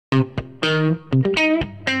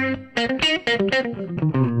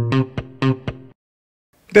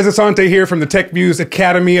Desasante here from the Tech Muse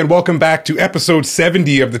Academy, and welcome back to episode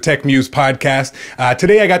 70 of the Tech Muse podcast.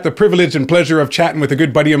 Today I got the privilege and pleasure of chatting with a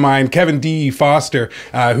good buddy of mine, Kevin D. Foster,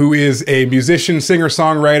 who is a musician,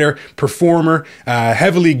 singer-songwriter, performer,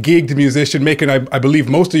 heavily gigged musician, making, I believe,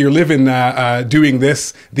 most of your living doing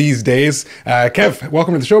this these days. Kev,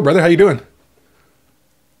 welcome to the show, brother. How you doing?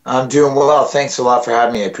 I'm doing well. Thanks a lot for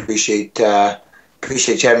having me. I appreciate you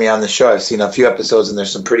having me on the show. I've seen a few episodes, and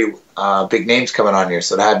there's some pretty big names coming on here.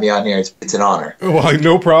 So to have me on here, it's an honor. Well,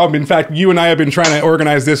 no problem. In fact, you and I have been trying to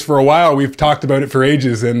organize this for a while. We've talked about it for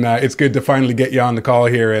ages, and it's good to finally get you on the call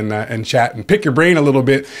here and chat and pick your brain a little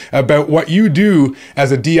bit about what you do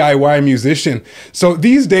as a DIY musician. So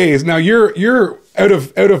these days, now you're out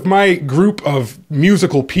of my group of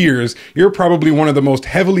musical peers, you're probably one of the most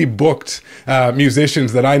heavily booked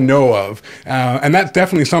musicians that I know of, and that's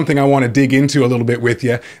definitely something I want to dig into a little bit with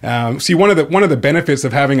you. See, one of the benefits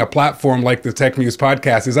of having a platform like the Tech Muse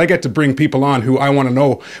podcast is I get to bring people on who I want to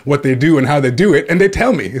know what they do and how they do it, and they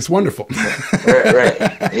tell me. It's wonderful. Right.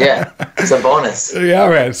 Yeah, it's a bonus. Yeah,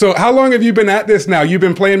 right. So how long have you been at this now? You've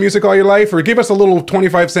been playing music all your life, or give us a little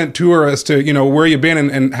 25-cent tour as to where you've been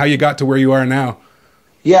and how you got to where you are now.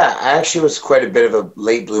 Yeah, I actually was quite a bit of a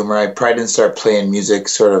late bloomer. I probably didn't start playing music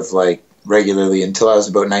sort of like regularly until I was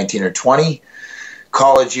about 19 or 20.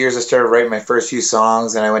 College years, I started writing my first few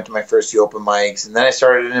songs, and I went to my first few open mics, and then I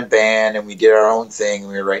started in a band, and we did our own thing.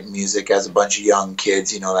 We were writing music as a bunch of young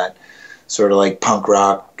kids, that sort of like punk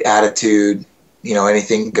rock attitude,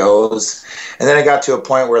 anything goes. And then I got to a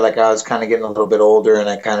point where like I was kind of getting a little bit older, and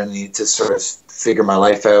I kind of needed to sort of figure my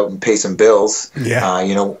life out and pay some bills. Yeah.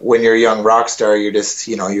 When you're a young rock star, you're just,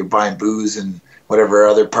 you're buying booze and whatever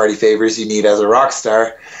other party favors you need as a rock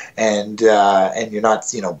star, and you're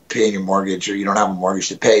not, paying your mortgage, or you don't have a mortgage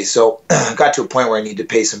to pay. So I got to a point where I needed to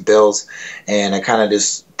pay some bills, and I kind of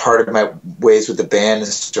just parted my ways with the band and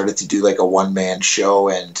started to do like a one-man show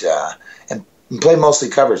and play mostly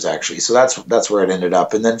covers, actually. So that's where it ended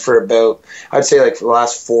up. And then for about, I'd say like for the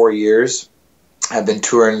last 4 years, I've been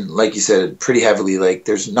touring, like you said, pretty heavily. Like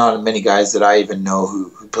there's not many guys that I even know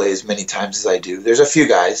who play as many times as I do. There's a few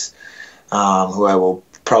guys who I will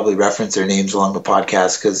probably reference their names along the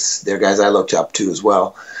podcast because they're guys I looked up to as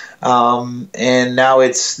well. And now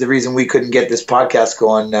it's the reason we couldn't get this podcast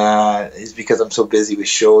going is because I'm so busy with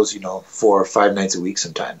shows, 4 or 5 nights a week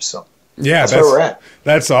sometimes. So yeah, that's where we're at.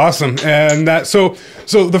 That's awesome. And so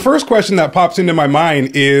the first question that pops into my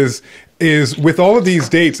mind is with all of these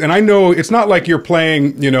dates, and I know it's not like you're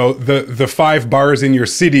playing, the 5 bars in your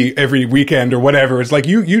city every weekend or whatever. It's like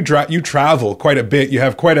you travel quite a bit. You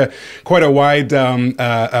have quite a wide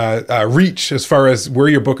reach as far as where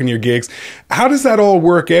you're booking your gigs. How does that all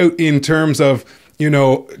work out in terms of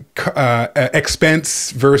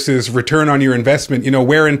expense versus return on your investment,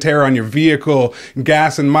 wear and tear on your vehicle,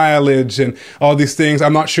 gas and mileage and all these things?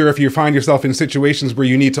 I'm not sure if you find yourself in situations where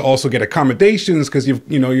you need to also get accommodations because you've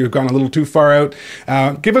gone a little too far out.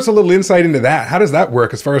 Give us a little insight into that. How does that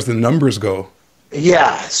work as far as the numbers go?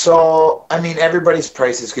 Yeah. So, I mean, everybody's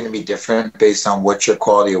price is going to be different based on what your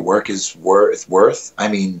quality of work is worth. I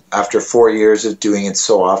mean, after 4 years of doing it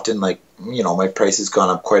so often, like, my price has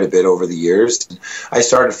gone up quite a bit over the years. I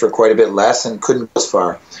started for quite a bit less and couldn't go as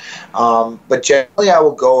far. But generally, I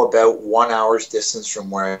will go about 1 hour's distance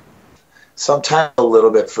from where I am, sometimes a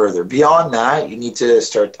little bit further. Beyond that, I need to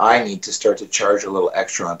start to charge a little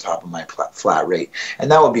extra on top of my flat rate.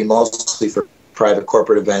 And that would be mostly for private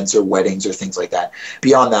corporate events or weddings or things like that.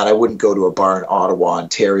 Beyond that, I wouldn't go to a bar in Ottawa,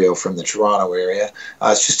 Ontario from the Toronto area.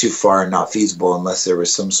 It's just too far and not feasible unless there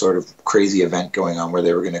was some sort of crazy event going on where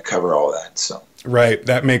they were going to cover all that. So. Right.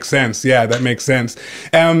 That makes sense. Yeah, that makes sense.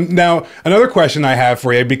 Now, another question I have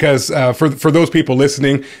for you, because for those people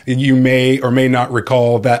listening, you may or may not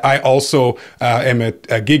recall that I also am a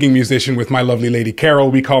gigging musician with my lovely lady, Carol.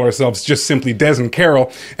 We call ourselves just simply Des and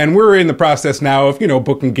Carol. And we're in the process now of,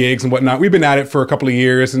 booking gigs and whatnot. We've been at it for a couple of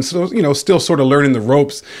years and so, still sort of learning the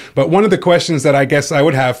ropes. But one of the questions that I guess I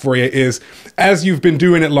would have for you is, as you've been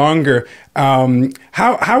doing it longer,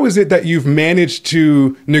 how is it that you've managed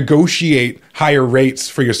to negotiate higher rates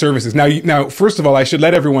for your services? Now, first of all, I should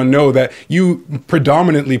let everyone know that you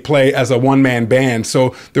predominantly play as a one-man band,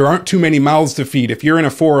 so there aren't too many mouths to feed. If you're in a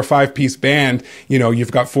 4 or 5 piece band,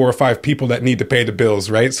 you've got 4 or 5 people that need to pay the bills,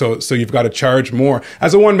 right? So you've got to charge more.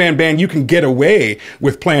 As a one-man band, you can get away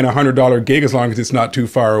with playing a $100 gig as long as it's not too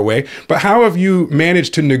far away. But how have you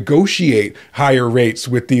managed to negotiate higher rates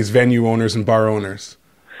with these venue owners and bar owners?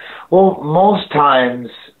 Well, most times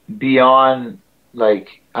beyond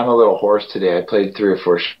like I'm a little hoarse today. I played 3 or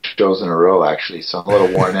 4 shows in a row actually, so I'm a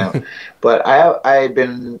little worn out. But I've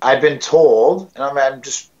been told, and I'm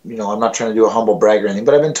just, I'm not trying to do a humble brag or anything,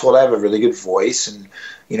 but I've been told I have a really good voice, and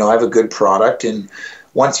I have a good product. And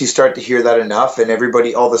once you start to hear that enough, and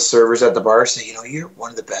everybody, all the servers at the bar say, you're one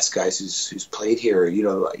of the best guys who's played here.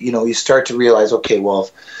 You start to realize, okay, well,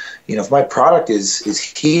 if my product is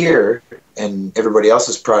here and everybody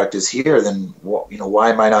else's product is here, then why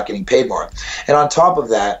am I not getting paid more? And on top of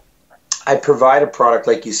that, I provide a product,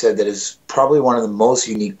 like you said, that is probably one of the most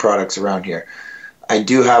unique products around here. I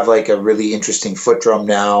do have like a really interesting foot drum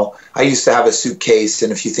now. I used to have a suitcase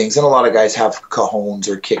and a few things, and a lot of guys have cajones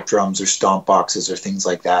or kick drums or stomp boxes or things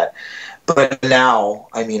like that. But now,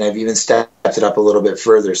 I've even stepped it up a little bit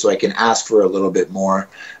further, so I can ask for a little bit more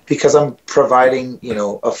because I'm providing,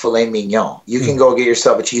 a filet mignon. You can go get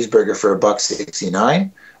yourself a cheeseburger for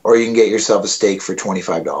 $1.69, or you can get yourself a steak for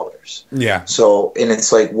 $25. Yeah. So, and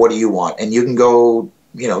it's like, what do you want? And you can go,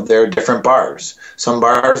 there are different bars. Some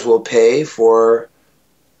bars will pay for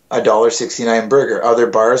 $1.69 burger. Other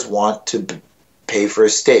bars want to pay for a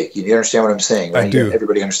steak. You understand what I'm saying, right? I do.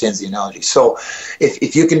 Everybody understands the analogy. So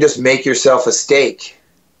if you can just make yourself a steak,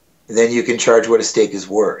 then you can charge what a steak is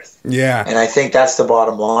worth. Yeah. And I think that's the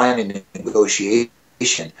bottom line in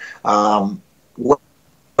negotiation. When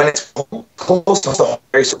it's close, I'm still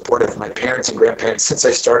very supportive of my parents and grandparents since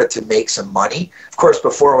I started to make some money. Of course,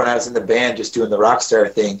 before when I was in the band just doing the rock star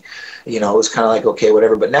thing, it was kind of like, okay,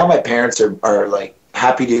 whatever. But now my parents are like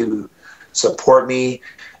happy to support me.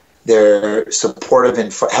 They're supportive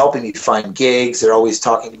in helping me find gigs. They're always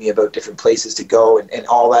talking to me about different places to go and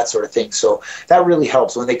all that sort of thing. So that really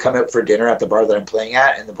helps when they come out for dinner at the bar that I'm playing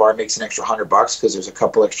at, and the bar makes an extra $100 because there's a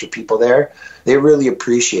couple extra people there. They really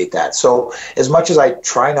appreciate that. So as much as I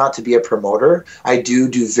try not to be a promoter, I do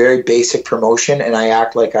very basic promotion, and I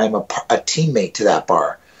act like I'm a teammate to that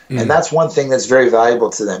bar. And that's one thing that's very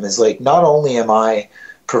valuable to them is like, not only am I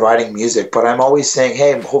providing music, but I'm always saying,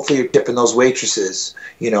 hey, hopefully you're tipping those waitresses.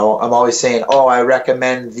 I'm always saying, oh, I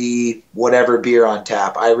recommend the whatever beer on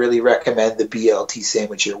tap. I really recommend the BLT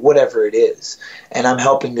sandwich here, whatever it is. And I'm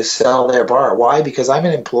helping to sell their bar. Why? Because I'm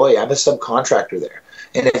an employee. I'm a subcontractor there.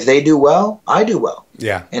 And if they do well, I do well.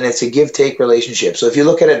 Yeah. And it's a give-take relationship. So if you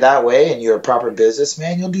look at it that way and you're a proper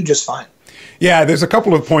businessman, you'll do just fine. Yeah, there's a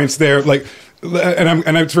couple of points there. Like,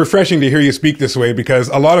 and it's refreshing to hear you speak this way, because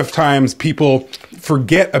a lot of times people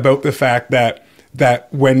forget about the fact that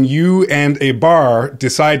when you and a bar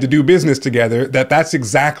decide to do business together, that's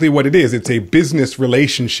exactly what it is. It's a business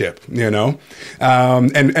relationship, and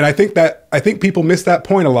I think people miss that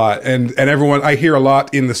point a lot. And everyone, I hear a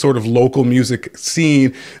lot in the sort of local music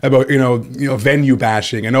scene about, venue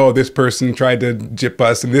bashing and, oh, this person tried to jip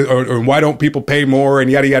us and this, or why don't people pay more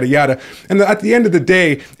and yada, yada, yada. And at the end of the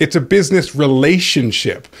day, it's a business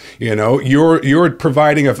relationship. You're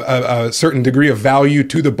providing a certain degree of value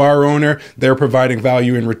to the bar owner. They're providing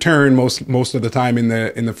value in return most of the time in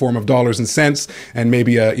the form of dollars and cents, and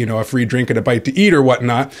maybe a free drink and a bite to eat or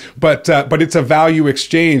whatnot. But it's a value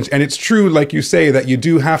exchange, and it's true, like you say, that you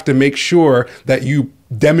do have to make sure that you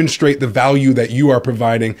demonstrate the value that you are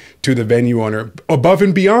providing to the venue owner above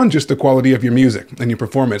and beyond just the quality of your music and your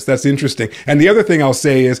performance. That's interesting. And the other thing I'll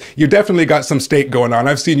say is you definitely got some steak going on.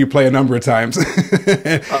 I've seen you play a number of times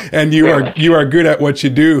and you are good at what you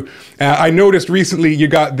do. I noticed recently you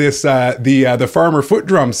got this, the Farmer foot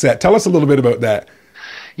drum set. Tell us a little bit about that.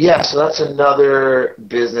 Yeah, so that's another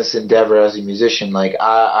business endeavor as a musician. Like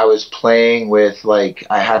I was playing with, like,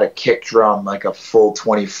 I had a kick drum, like a full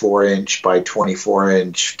 24-inch by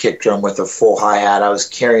 24-inch kick drum with a full hi-hat. I was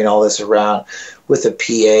carrying all this around with a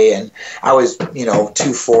PA, and I was,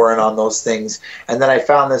 too foreign on those things. And then I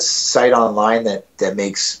found this site online that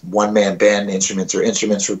makes one-man band instruments, or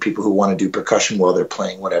instruments for people who want to do percussion while they're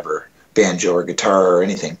playing whatever, banjo or guitar or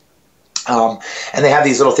anything. And they have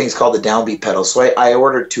these little things called the downbeat pedals. So I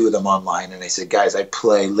ordered 2 of them online, and I said, guys, I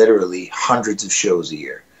play literally hundreds of shows a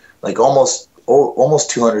year, like almost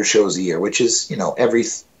 200 shows a year, which is, every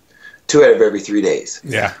 2 out of every 3 days.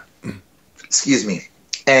 Yeah. Excuse me.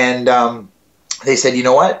 And they said, you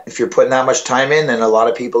know what? If you're putting that much time in, then a lot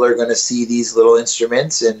of people are going to see these little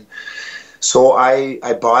instruments. And so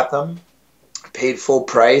I bought them, paid full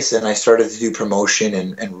price, and I started to do promotion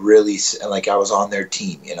and really, like, I was on their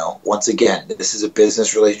team. Once again, this is a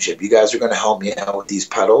business relationship. You guys are going to help me out with these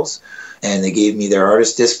pedals. And they gave me their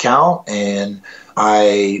artist discount, and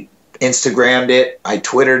I Instagrammed it, I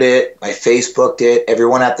Twittered it, I Facebooked it.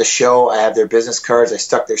 Everyone at the show, I have their business cards. I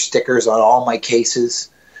stuck their stickers on all my cases.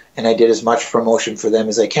 and I did as much promotion for them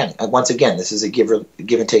as I can. Once again, this is a give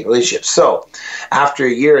and take relationship. So after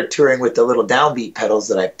a year of touring with the little downbeat pedals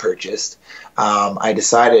that I purchased, I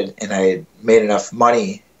decided, and I made enough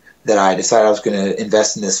money that I decided I was going to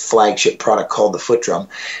invest in this flagship product called the Foot Drum.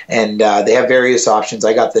 And they have various options.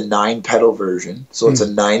 I got the 9-pedal version. So it's a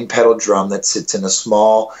 9-pedal drum that sits in a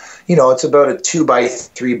small, it's about a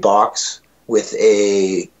 2x3 box with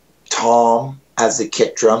a tom as the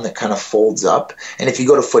kick drum that kind of folds up. And if you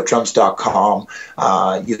go to footdrums.com,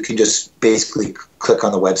 you can just basically click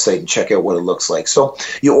on the website and check out what it looks like. So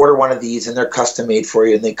you order one of these and they're custom made for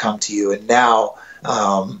you and they come to you. And now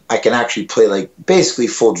I can actually play like basically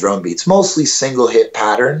full drum beats, mostly single hit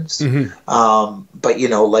patterns. But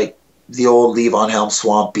like the old Levon Helm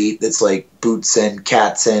Swamp beat that's like boots and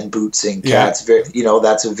cats and boots and cats. Yeah.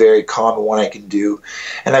 That's a very common one I can do.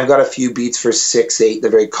 And I've got a few beats for 6/8, the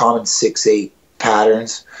very common 6/8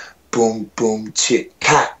 patterns. Boom, boom, chick,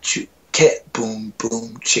 cat, choo, cat, boom,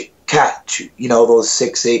 boom, chick, cat, choo. Those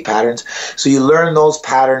 6/8 patterns. So you learn those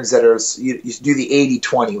patterns that are, you do the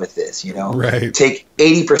 80-20 with this, Right. Take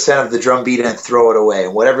 80% of the drum beat and throw it away.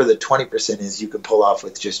 And whatever the 20% is, you can pull off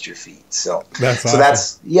with just your feet. So that's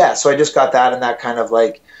awesome. So I just got that, and that kind of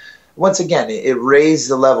like, once again, it raised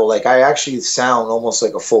the level. Like I actually sound almost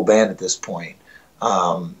like a full band at this point.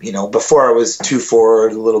 Before I was too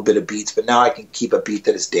forward, a little bit of beats, but now I can keep a beat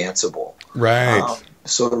that is danceable. Right.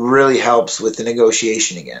 So it really helps with the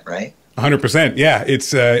negotiation again, right? 100%. Yeah,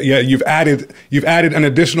 it's you've added an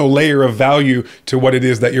additional layer of value to what it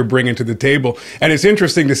is that you're bringing to the table, and it's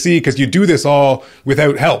interesting to see because you do this all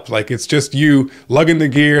without help. Like it's just you lugging the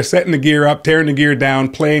gear, setting the gear up, tearing the gear down,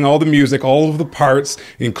 playing all the music, all of the parts,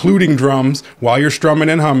 including drums, while you're strumming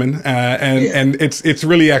and humming, and it's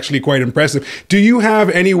really actually quite impressive. Do you have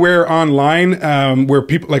anywhere online where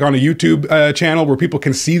people, like on a YouTube channel, where people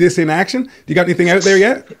can see this in action? Do you got anything out there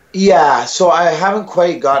yet? Yeah, so I haven't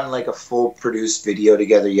quite gotten like a full produced video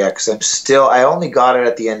together yet because I only got it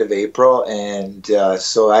at the end of April, and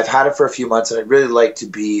so I've had it for a few months, and I'd really like to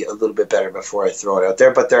be a little bit better before I throw it out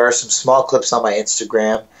there. But there are some small clips on my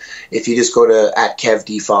Instagram. If you just go to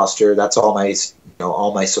 @KevDFoster, that's all my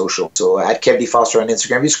social. So @KevDFoster on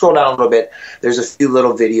Instagram. If you scroll down a little bit, there's a few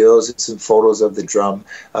little videos and some photos of the drum,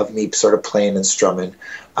 of me sort of playing and strumming.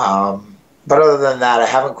 But other than that, I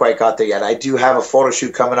haven't quite got there yet. I do have a photo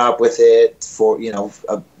shoot coming up with it for,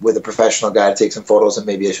 with a professional guy to take some photos and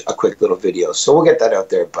maybe a quick little video. So we'll get that out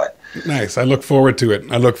there. But nice. I look forward to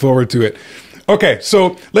it. Okay,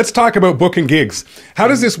 so let's talk about booking gigs. How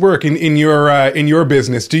does this work in your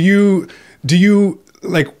business? Do you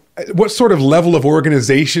like, what sort of level of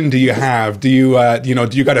organization do you have? Do you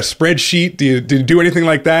do you got a spreadsheet? Do you do anything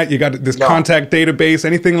like that? You got this contact database?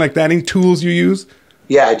 Anything like that? Any tools you use?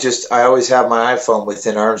 Yeah, I always have my iPhone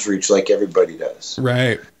within arm's reach like everybody does.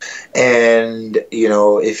 Right. And,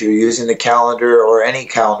 if you're using the calendar or any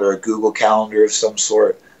calendar, a Google Calendar of some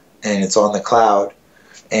sort, and it's on the cloud,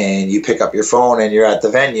 and you pick up your phone and you're at the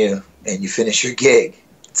venue and you finish your gig,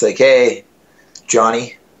 it's like, hey,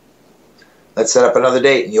 Johnny, let's set up another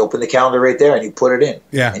date. And you open the calendar right there and you put it in.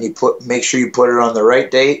 Yeah. And make sure you put it on the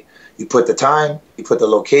right date. You put the time, you put the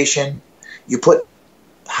location, you put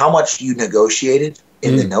how much you negotiated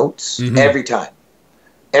in the notes every time,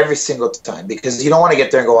 every single time, because you don't want to get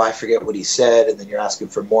there and go, I forget what he said, and then you're asking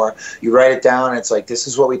for more. You write it down, and it's like, this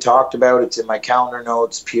is what we talked about. It's in my calendar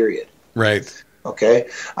notes, period. Right. Okay.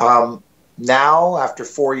 Now, after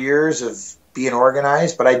 4 years of being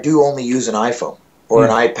organized, but I do only use an iPhone or an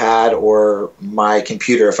iPad or my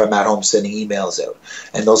computer if I'm at home sending emails out.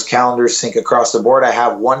 And those calendars sync across the board. I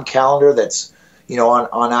have one calendar that's,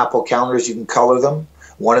 on Apple calendars, you can color them.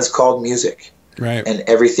 One is called music. Right. And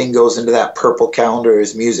everything goes into that purple calendar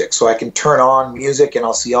as music. So I can turn on music and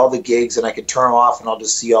I'll see all the gigs, and I can turn them off and I'll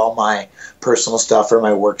just see all my personal stuff or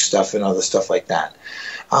my work stuff and other stuff like that.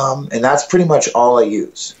 And that's pretty much all I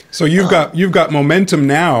use. So you've got momentum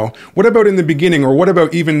now. What about in the beginning, or what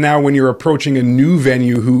about even now when you're approaching a new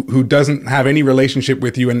venue who doesn't have any relationship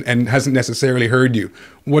with you and hasn't necessarily heard you?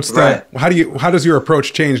 How does your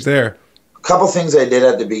approach change there? A couple things I did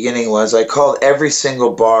at the beginning was I called every single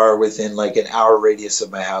bar within like an hour radius of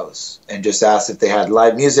my house and just asked if they had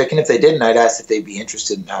live music. And if they didn't, I'd ask if they'd be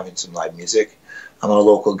interested in having some live music. I'm a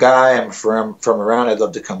local guy. I'm from around. I'd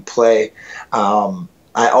love to come play. I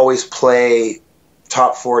always play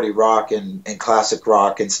top 40 rock and classic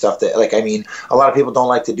rock and stuff that, like, I mean, a lot of people don't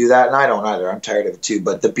like to do that, and I don't either. I'm tired of it too.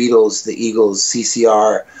 But the Beatles, the Eagles,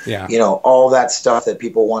 CCR, all that stuff that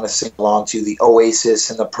people want to sing along to, the Oasis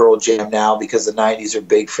and the Pearl Jam now, because the 90s are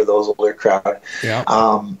big for those older crowd. Yeah.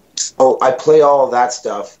 So I play all of that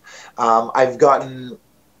stuff. I've gotten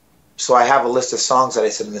So I have a list of songs that I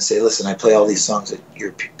send them and say, listen, I play all these songs that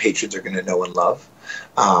your patrons are going to know and love.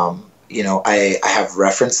 I have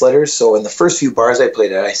reference letters. So in the first few bars I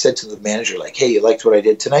played at, I said to the manager, like, hey, you liked what I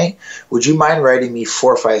did tonight? Would you mind writing me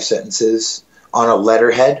 4 or 5 sentences on a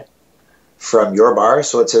letterhead from your bar?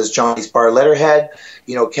 So it says Johnny's Bar letterhead.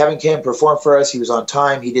 Kevin Kim performed for us. He was on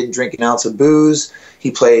time. He didn't drink an ounce of booze. He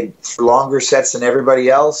played for longer sets than everybody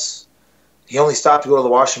else. He only stopped to go to the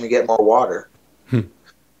washroom and get more water.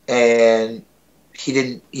 And he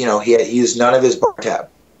didn't, he used none of his bar tab.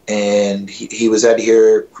 And he was out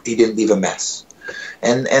here, he didn't leave a mess.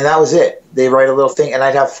 And that was it. They write a little thing, and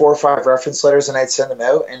I'd have 4 or 5 reference letters, and I'd send them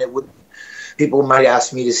out, and people might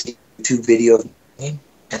ask me to see a YouTube video of me,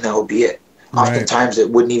 and that would be it. Right. Oftentimes, it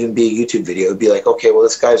wouldn't even be a YouTube video. It would be like, okay, well,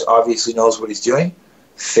 this guy obviously knows what he's doing.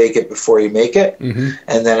 Fake it before you make it.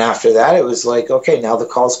 And then after that, it was like, okay, now the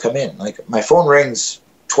calls come in. Like, my phone rings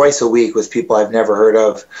twice a week with people I've never heard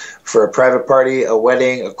of for a private party, a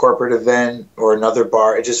wedding, a corporate event, or another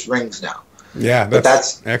bar. It just rings now. Yeah,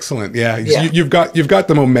 that's excellent. Yeah, you've got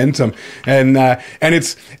the momentum, and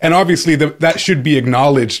obviously that should be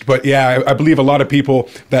acknowledged. But yeah, I believe a lot of people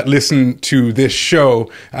that listen to this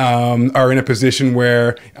show are in a position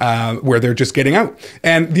where they're just getting out.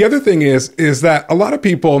 And the other thing is that a lot of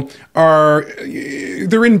people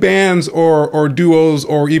they're in bands or duos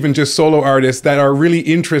or even just solo artists that are really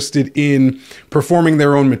interested in performing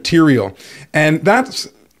their own material, and that's,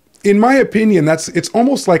 in my opinion, it's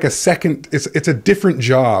almost like it's a different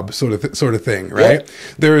job sort of thing, right?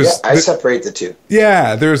 Yeah. I separate the two.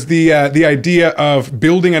 Yeah, there's the idea of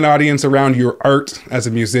building an audience around your art as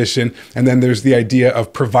a musician, and then there's the idea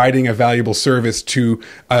of providing a valuable service to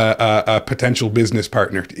a potential business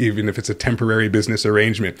partner, even if it's a temporary business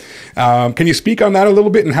arrangement. Can you speak on that a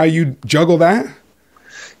little bit and how you juggle that?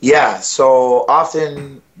 Yeah, so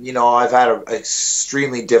often, I've had an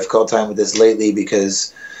extremely difficult time with this lately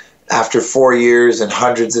because after 4 years and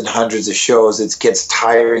hundreds of shows, it gets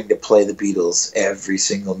tiring to play the Beatles every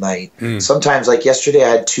single night. Sometimes, like yesterday, I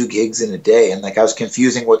had 2 gigs in a day, and like I was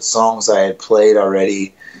confusing what songs I had played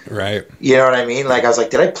already. Right. You know what I mean? Like I was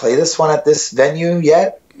like, did I play this one at this venue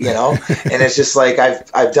yet? And it's just like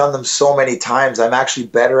I've done them so many times. I'm actually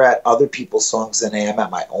better at other people's songs than I am at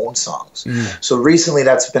my own songs. So recently,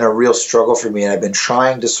 that's been a real struggle for me, and I've been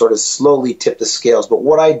trying to sort of slowly tip the scales. But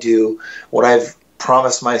what I've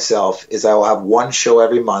promised myself is I will have 1 show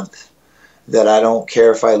every month that I don't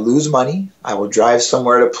care if I lose money. I will drive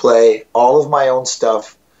somewhere to play all of my own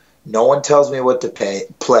stuff. No one tells me what to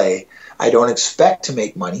play. I don't expect to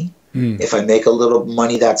make money. If I make a little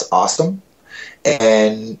money, that's awesome.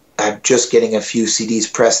 And I'm just getting a few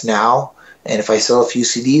CDs pressed now. And if I sell a few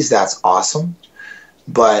CDs, that's awesome.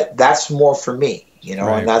 But that's more for me,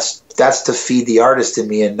 right. And that's to feed the artist in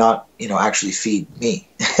me and not, actually feed me.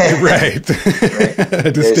 Right.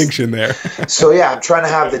 A distinction there. So yeah, I'm trying to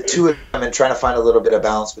have the two of them and trying to find a little bit of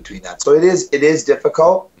balance between that. So it is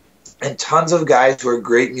difficult, and tons of guys who are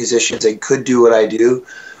great musicians and could do what I do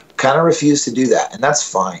kind of refuse to do that, and that's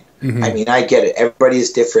fine. I mean, I get it. Everybody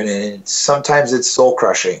is different, and sometimes it's soul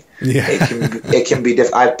crushing. Yeah. It can be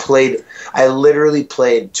different. I literally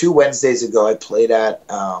played 2 Wednesdays ago. I played at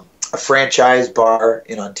a franchise bar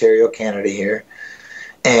in Ontario, Canada here.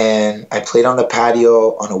 And I played on the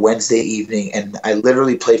patio on a Wednesday evening, and I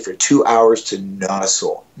literally played for 2 hours to not a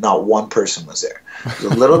soul. Not one person was there. It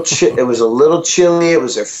was a little it was a little chilly. It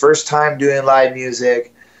was their first time doing live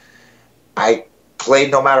music. I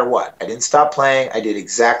played no matter what. I didn't stop playing. I did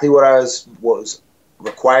exactly what was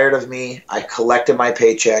required of me. I collected my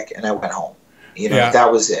paycheck, and I went home.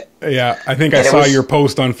 That was it. Yeah, I think I saw your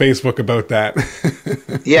post on Facebook about that.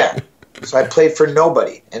 Yeah. So I played for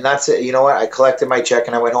nobody, and that's it. You know what? I collected my check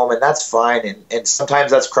and I went home, and that's fine. And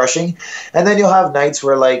sometimes that's crushing. And then you'll have nights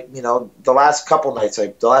where, like, the last couple nights,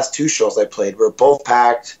 the last 2 shows I played were both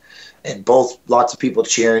packed and both lots of people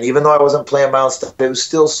cheering. Even though I wasn't playing my own stuff, it was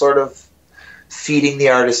still sort of feeding the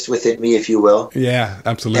artist within me, if you will. Yeah,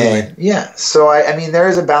 absolutely. And yeah. So, I mean, there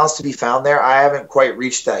is a balance to be found there. I haven't quite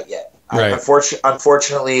reached that yet. Right.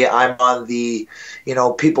 Unfortunately, I'm on the,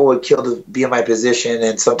 people would kill to be in my position,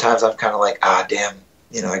 and sometimes I'm kind of like, damn,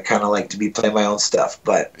 I kind of like to be playing my own stuff.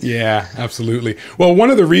 But yeah, absolutely. Well, one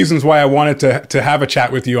of the reasons why I wanted to have a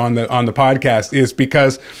chat with you on the podcast is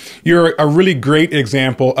because you're a really great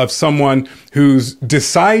example of someone who's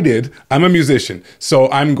decided, I'm a musician,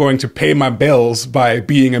 so I'm going to pay my bills by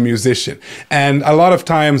being a musician. And a lot of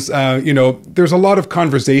times, there's a lot of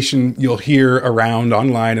conversation you'll hear around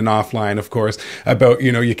online and offline, of course, about,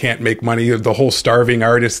 you can't make money, the whole starving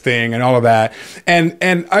artist thing and all of that. And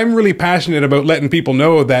I'm really passionate about letting people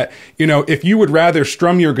know that, you know, if you would rather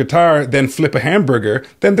strum your guitar than flip a hamburger,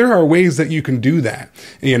 then there are ways that you can do that,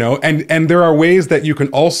 you know, and there are ways that you can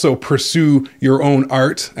also pursue your own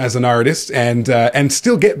art as an artist and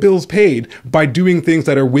still get bills paid by doing things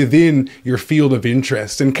that are within your field of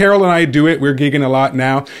interest. And Carol and I do it. We're gigging a lot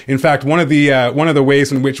now. In fact, one of the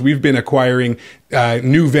ways in which we've been acquiring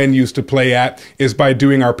new venues to play at is by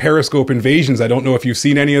doing our Periscope invasions. I don't know if you've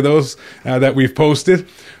seen any of those that we've posted,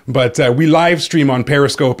 but we live stream on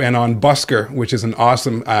Periscope and on Busker, which is an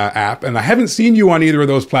awesome app. And I haven't seen you on either of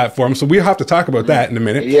those platforms, so we'll have to talk about that in a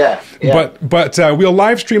minute. Yeah. But we'll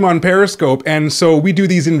live stream on Periscope, and so we do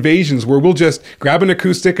these invasions where we'll just grab an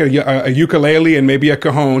acoustic, a ukulele, and maybe a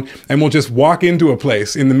cajon, and we'll just walk into a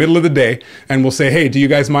place in the middle of the day, and we'll say, hey, do you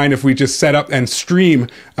guys mind if we just set up and stream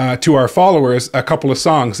to our followers a couple of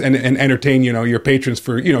songs and entertain, you know, your patrons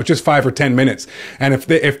for, you know, just 5 or 10 minutes. And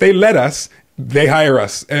if they let us, they hire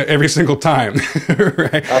us every single time,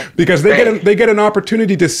 right? Because they get an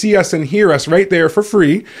opportunity to see us and hear us right there for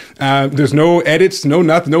free. There's no edits, no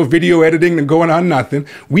nothing, no video editing going on, nothing.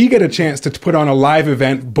 We get a chance to put on a live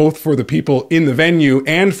event, both for the people in the venue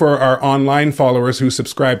and for our online followers who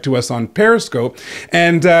subscribe to us on Periscope.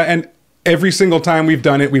 And every single time we've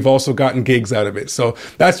done it, we've also gotten gigs out of it. So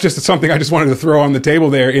that's just something I just wanted to throw on the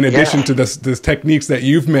table there, in addition to this techniques that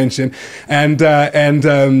you've mentioned. And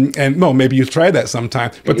well, maybe you've tried that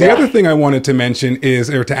sometime. But the other thing I wanted to mention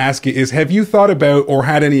to ask you is, have you thought about or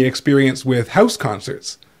had any experience with house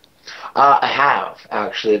concerts? I have,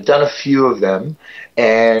 actually. I've done a few of them,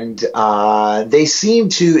 and they seem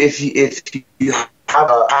to, if you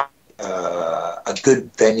have a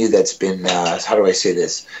good venue that's been, how do I say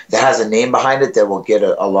this, that has a name behind it that will get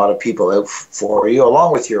a lot of people out for you,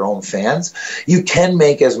 along with your own fans, you can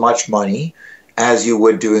make as much money as you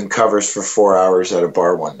would doing covers for 4 hours at a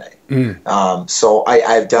bar one night. So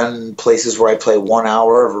I've done places where I play 1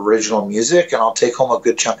 hour of original music, and I'll take home a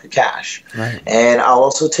good chunk of cash. Right. And I'll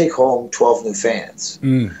also take home 12 new fans.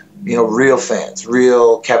 You know, real fans,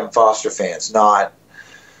 real Kevin Foster fans, not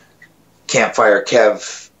Campfire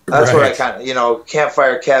Kev. That's what I kind of, you know,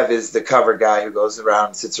 Campfire Kev is the cover guy who goes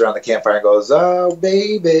around, sits around the campfire and goes, oh,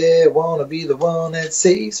 baby, wanna be the one that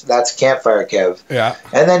saves. That's Campfire Kev. Yeah.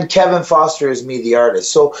 And then Kevin Foster is me, the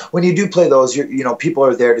artist. So when you do play those, you know, people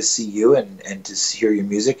are there to see you and to hear your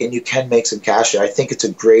music, and you can make some cash. I think it's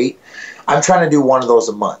I'm trying to do one of those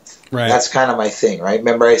a month. Right. That's kind of my thing, right?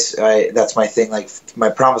 Remember, that's my thing. Like, my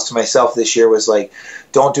promise to myself this year was, like,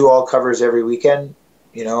 don't do all covers every weekend.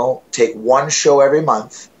 You know, take one show every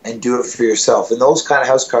month and do it for yourself. And those kind of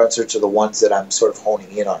house concerts are the ones that I'm sort of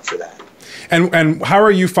honing in on for that. And how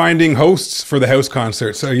are you finding hosts for the house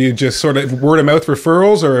concerts? Are you just sort of word of mouth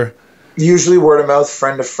referrals, or? Usually word of mouth,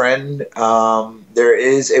 friend to friend. There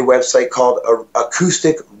is a website called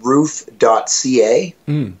acousticroof.ca.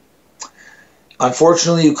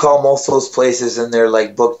 Unfortunately, you call most of those places and they're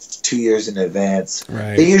like booked 2 years in advance.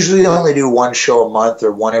 Right. They usually only do one show a month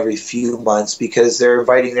or one every few months, because they're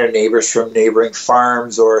inviting their neighbors from neighboring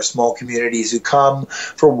farms or small communities who come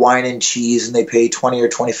for wine and cheese, and they pay $20 or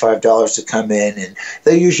 $25 to come in, and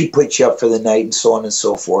they usually put you up for the night and so on and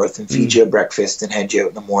so forth, and feed you a breakfast and head you out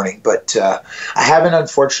in the morning. But I haven't,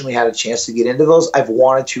 unfortunately, had a chance to get into those. I've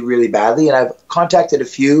wanted to really badly, and I've contacted a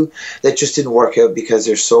few that just didn't work out because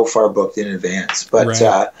they're so far booked in advance. But right.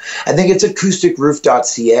 I think it's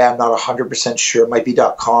acousticroof.ca. I'm not 100% sure. It might be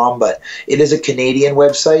 .com, but it is a Canadian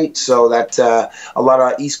website. So that a lot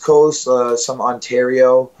of East Coast, some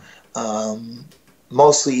Ontario,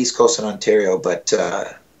 mostly East Coast and Ontario. But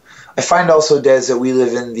I find also, Des, that we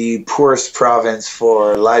live in the poorest province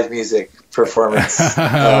for live music performance.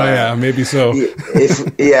 Yeah, maybe so.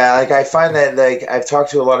 Like I find that, like, I've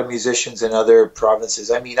talked to a lot of musicians in other provinces.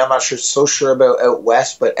 I mean, I'm not so sure about out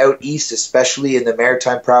west, but out east, especially in the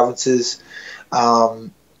maritime provinces,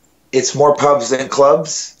 it's more pubs than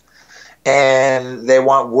clubs, and they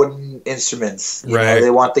want wooden instruments. You know, they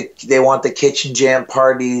want the kitchen jam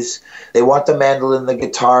parties. They want the mandolin, the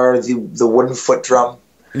guitar, the wooden foot drum.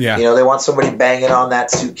 Yeah. You know, they want somebody banging on that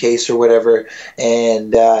suitcase or whatever.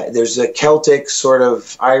 And there's a Celtic, sort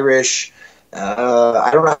of Irish, I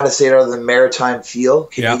don't know how to say it other than maritime feel,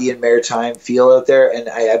 Canadian maritime feel out there. And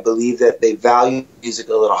I believe that they value music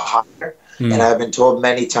a little higher. And I've been told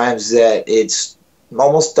many times that it's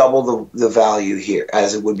almost double the value here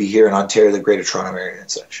as it would be here in Ontario, the Greater Toronto Area and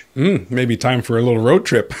such. Maybe time for a little road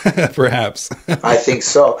trip, perhaps. I think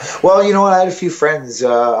so. Well, you know what? I had a few friends.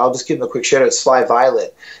 I'll just give them a quick shout out. Sly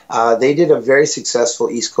Violet. They did a very successful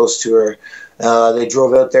East Coast tour. They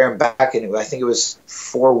drove out there and back, and I think it was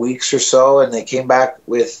 4 weeks or so, and they came back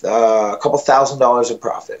with a couple $1,000s in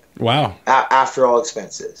profit. Wow! After all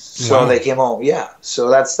expenses, so wow. They came home. Yeah, so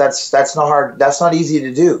that's not hard. That's not easy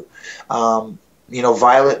to do. You know,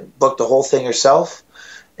 Violet booked the whole thing herself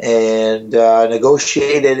and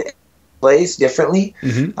negotiated place differently.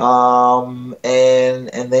 And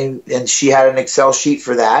she had an Excel sheet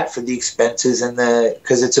for that, for the expenses and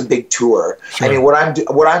because it's a big tour. Sure. I mean, what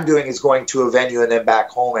I'm doing is going to a venue and then back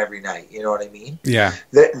home every night. You know what I mean? Yeah.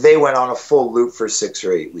 They went on a full loop for 6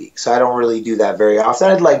 or 8 weeks. I don't really do that very often.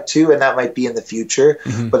 I'd like to, and that might be in the future,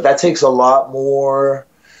 but that takes a lot more.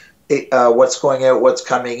 What's going out, what's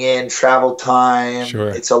coming in, travel time. Sure.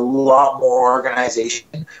 It's a lot more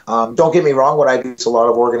organization. Don't get me wrong, what I do is a lot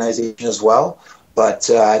of organization as well, but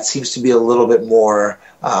it seems to be a little bit more,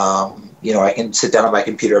 you know, I can sit down on my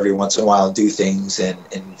computer every once in a while and do things and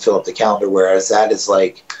fill up the calendar, whereas that is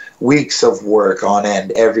like weeks of work on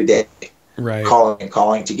end every day. Right.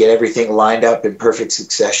 Calling to get everything lined up in perfect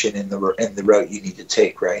succession in the route you need to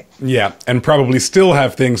take, right? Yeah, and probably still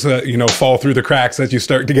have things you know, fall through the cracks as you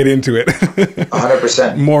start to get into it.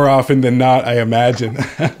 100%. More often than not, I imagine.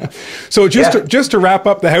 So just to wrap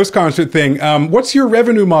up the house concert thing, what's your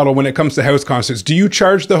revenue model when it comes to house concerts? Do you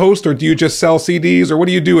charge the host, or do you just sell CDs, or what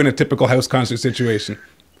do you do in a typical house concert situation?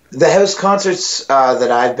 The house concerts that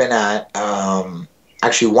I've been at.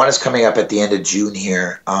 Actually, one is coming up at the end of June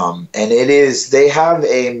here, and they have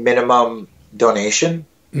a minimum donation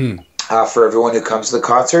for everyone who comes to the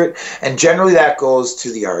concert, and generally that goes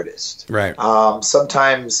to the artist. Right.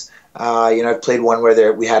 Sometimes, you know, I've played one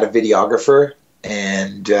where we had a videographer,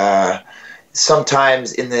 and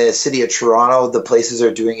sometimes in the city of Toronto, the places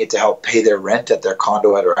are doing it to help pay their rent at their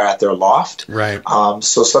condo or at their loft. Right.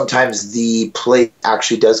 So sometimes the place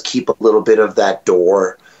actually does keep a little bit of that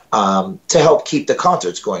door. To help keep the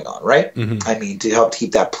concerts going on, right? I mean, to help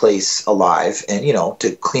keep that place alive and, you know,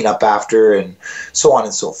 to clean up after and so on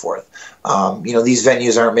and so forth. You know, these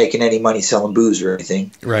venues aren't making any money selling booze or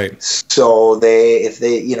anything. Right. So if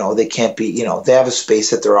they can't be, you know, they have a space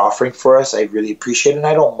that they're offering for us. I really appreciate it. And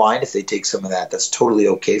I don't mind if they take some of that. That's totally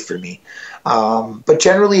okay for me. But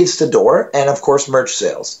generally it's the door and of course merch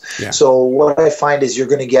sales. Yeah. So what I find is you're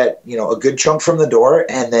going to get, you know, a good chunk from the door,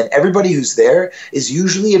 and then everybody who's there is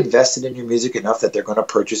usually invested in your music enough that they're going to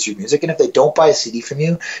purchase your music. And if they don't buy a CD from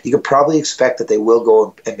you, you could probably expect that they will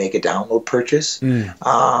go and make a download purchase,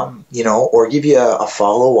 you know, or give you a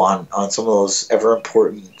follow on some of those ever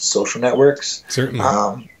important social networks.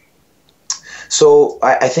 Certainly. So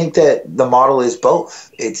I think that the model is both.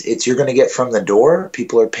 It's you're going to get from the door.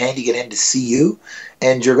 People are paying to get in to see you,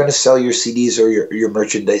 and you're going to sell your CDs or your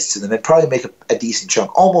merchandise to them and probably make a decent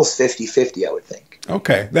chunk, almost 50-50, I would think.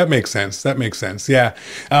 Okay, that makes sense. That makes sense. Yeah.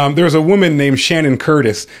 There's a woman named Shannon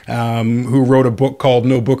Curtis who wrote a book called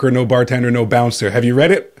No Booker, No Bartender, No Bouncer. Have you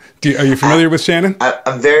read it? Are you familiar with Shannon?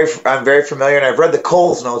 I'm very familiar, and I've read the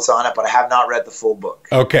Coles notes on it, but I have not read the full book.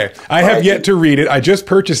 Okay, I have yet to read it. I just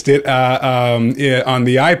purchased it on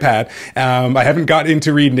the iPad. I haven't got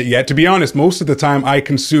into reading it yet. To be honest, most of the time I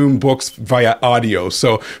consume books via audio.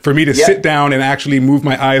 So for me to sit down and actually move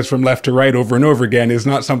my eyes from left to right over and over again is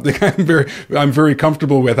not something I'm very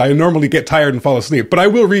comfortable with. I normally get tired and fall asleep, but I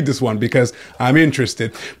will read this one because I'm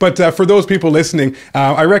interested. But for those people listening,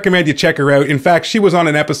 I recommend you check her out. In fact, she was on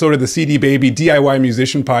an episode of the CD Baby DIY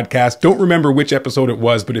Musician Podcast. Don't remember which episode it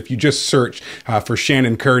was, but if you just search for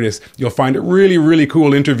Shannon Curtis, you'll find a really, really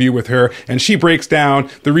cool interview with her. And she breaks down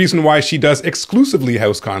the reason why she does exclusively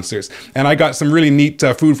house concerts. And I got some really neat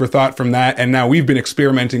food for thought from that. And now we've been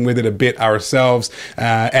experimenting with it a bit ourselves.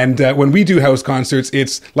 And when we do house concerts,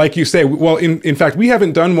 it's like you say, well, in fact, we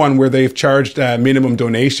haven't done one where they've charged minimum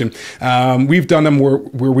donation. We've done them where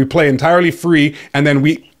we play entirely free, and then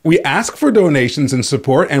we ask for donations and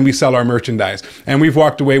support, and we sell our merchandise. And we've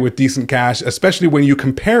walked away with decent cash, especially when you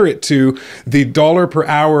compare it to the $1 per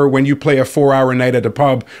hour when you play a 4-hour night at a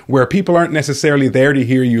pub, where people aren't necessarily there to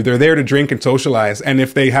hear you. They're there to drink and socialize. And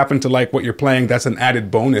if they happen to like what you're playing, that's an added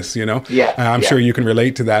bonus, you know? Yeah. I'm sure you can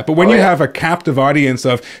relate to that. But when you have a captive audience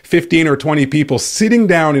of 15 or 20 people sitting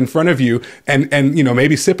down in front of you and you know,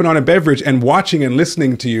 maybe sipping on a beverage and watching and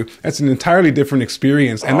listening to you, that's an entirely different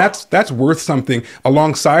experience. And that's worth something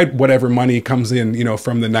alongside aside whatever money comes in,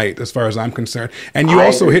 from the night, as far as I'm concerned. And you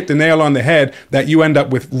also hit the nail on the head that you end up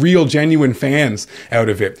with real, genuine fans out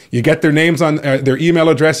of it. You get their names on their email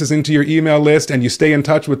addresses into your email list, and you stay in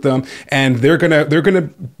touch with them, and they're gonna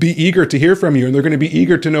be eager to hear from you, and they're gonna be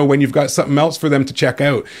eager to know when you've got something else for them to check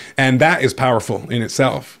out, and that is powerful in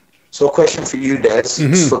itself. So a question for you, Des.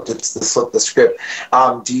 Flip the script.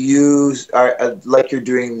 Do you, like you're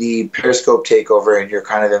doing the Periscope takeover and you're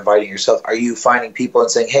kind of inviting yourself, are you finding people and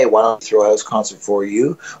saying, hey, why don't I throw a house concert for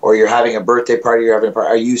you? Or you're having a birthday party, you're having a party.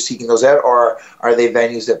 Are you seeking those out, or are they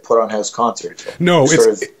venues that put on house concerts? No,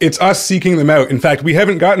 it's us seeking them out. In fact, we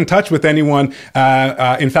haven't got in touch with anyone.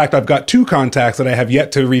 In fact, I've got 2 contacts that I have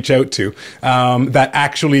yet to reach out to that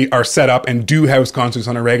actually are set up and do house concerts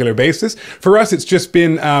on a regular basis. For us, it's just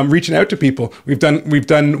been reaching out to people. We've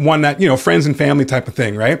done one that, friends and family type of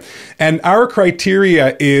thing, right? And our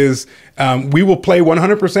criteria is we will play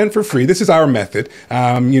 100% for free. This is our method.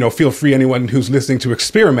 Feel free, anyone who's listening, to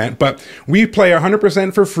experiment, but we play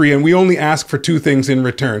 100% for free, and we only ask for 2 things in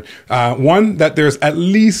return. One, that there's at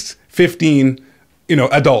least 15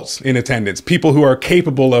 adults in attendance, people who are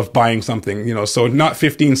capable of buying something, so not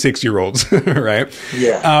 15 6-year-olds, right?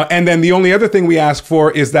 Yeah. And then the only other thing we ask for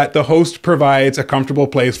is that the host provides a comfortable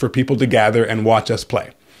place for people to gather and watch us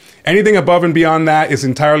play. Anything above and beyond that is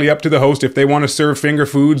entirely up to the host. If they want to serve finger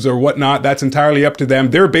foods or whatnot, that's entirely up to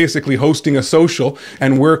them. They're basically hosting a social,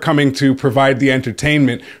 and we're coming to provide the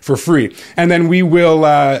entertainment for free. And then we will,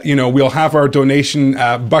 we'll have our donation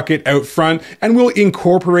bucket out front, and we'll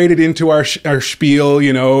incorporate it into our spiel.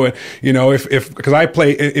 Because I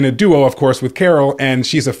play in a duo, of course, with Carol, and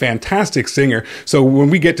she's a fantastic singer. So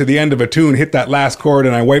when we get to the end of a tune, hit that last chord,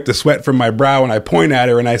 and I wipe the sweat from my brow, and I point at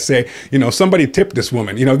her, and I say, somebody tip this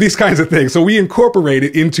woman. These kinds of things. So we incorporate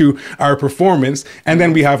it into our performance, and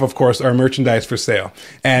then we have, of course, our merchandise for sale.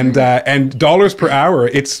 And dollars per hour,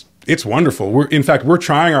 it's wonderful. We're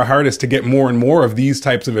trying our hardest to get more and more of these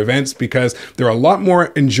types of events, because they're a lot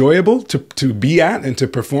more enjoyable to be at and to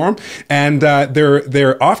perform, and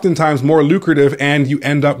they're oftentimes more lucrative, and you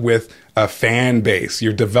end up with a fan base.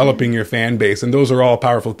 You're developing your fan base, and those are all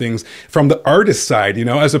powerful things from the artist side,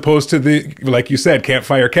 as opposed to the, like you said,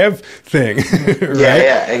 Campfire Kev thing. Right?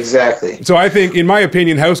 Yeah, exactly. So I think, in my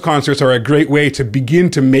opinion, house concerts are a great way to begin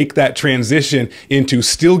to make that transition into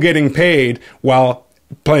still getting paid while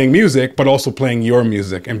playing music, but also playing your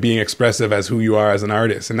music and being expressive as who you are as an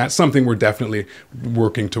artist. And that's something we're definitely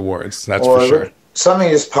working towards. That's for sure. Something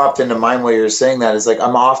just popped into mind while you were saying that is, like,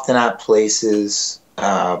 I'm often at places,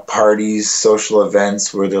 parties, social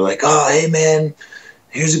events, where they're like, oh, hey man,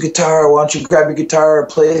 here's a guitar, why don't you grab your guitar and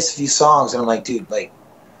play us a few songs? And I'm like, dude,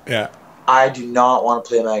 yeah, I do not want to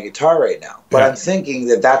play my guitar right now. But I'm thinking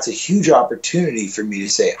that that's a huge opportunity for me to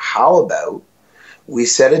say, how about we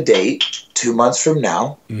set a date 2 months from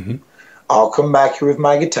now? I'll come back here with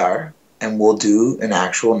my guitar, and we'll do an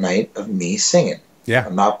actual night of me singing. Yeah,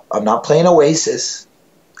 I'm not playing Oasis.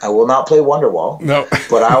 I will not play Wonderwall. No.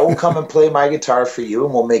 But I will come and play my guitar for you,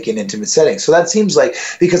 and we'll make an intimate setting. So that seems like,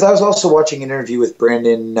 because I was also watching an interview with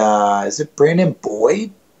Brandon, is it Brandon Boyd?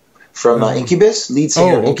 From Incubus, lead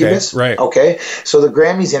singer of Incubus. Right. Okay. So the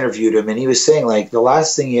Grammys interviewed him, and he was saying, like, the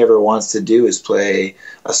last thing he ever wants to do is play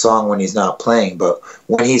a song when he's not playing. But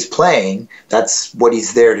when he's playing, that's what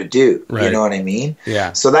he's there to do. Right. You know what I mean?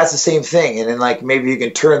 Yeah. So that's the same thing. And then, like, maybe you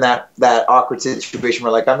can turn that awkward situation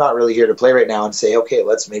where, like, I'm not really here to play right now, and say, okay,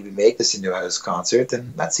 let's maybe make this into a house concert.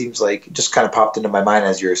 And that seems like it just kind of popped into my mind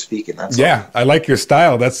as you were speaking. That's all. I like your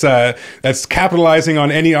style. That's capitalizing on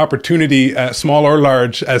any opportunity, small or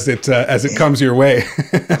large, as it comes your way.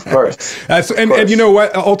 Of course. And you know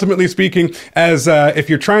what? Ultimately speaking, as if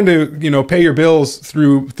you're trying to pay your bills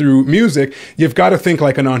through music, you've got to think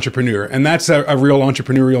like an entrepreneur, and that's a real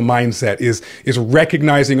entrepreneurial mindset. Is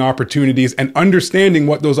recognizing opportunities and understanding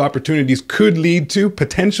what those opportunities could lead to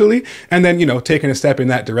potentially, and then taking a step in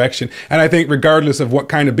that direction. And I think regardless of what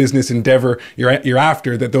kind of business endeavor you're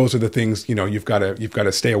after, that those are the things you've got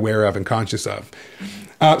to stay aware of and conscious of.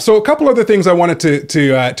 So a couple other things I wanted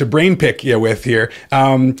to brain pick you with here.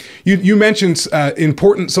 You mentioned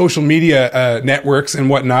important social media networks and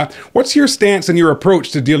whatnot. What's your stance and your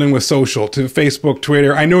approach to dealing with social, to Facebook,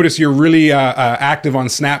 Twitter? I notice you're really active on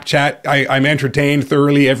Snapchat. I'm entertained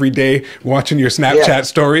thoroughly every day watching your Snapchat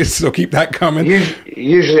stories, so keep that coming.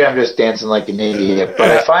 Usually I'm just dancing like an idiot,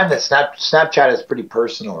 but I find that Snapchat is pretty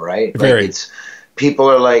personal, right? Very.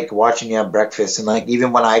 People are like watching you have breakfast, and like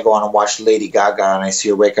even when I go on and watch Lady Gaga and I see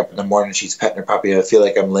her wake up in the morning and she's petting her puppy, I feel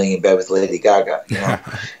like I'm laying in bed with Lady Gaga.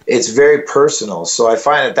 It's very personal. So I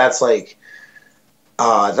find that that's like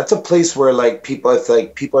that's a place where like people, if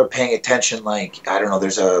like people are paying attention, like I don't know,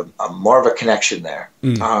 there's a more of a connection there.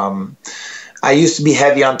 I used to be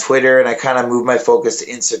heavy on Twitter, and I kind of moved my focus to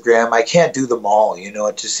Instagram. I can't do them all, you know.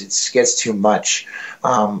 It gets too much.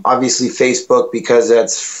 Obviously, Facebook, because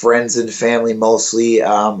that's friends and family mostly.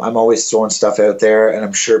 I'm always throwing stuff out there, and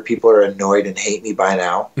I'm sure people are annoyed and hate me by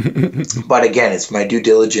now. But again, it's my due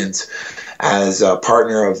diligence as a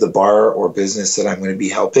partner of the bar or business that I'm going to be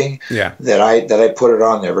helping. Yeah. That I put it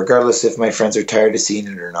on there, regardless if my friends are tired of seeing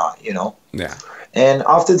it or not. You know. Yeah. And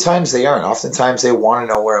oftentimes they aren't. Oftentimes they want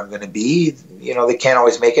to know where I'm going to be. You know, they can't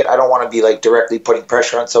always make it. I don't want to be like directly putting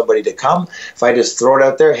pressure on somebody to come. If I just throw it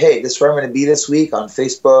out there, hey, this is where I'm going to be this week on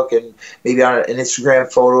Facebook and maybe on an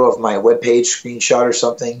Instagram photo of my webpage screenshot or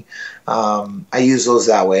something. I use those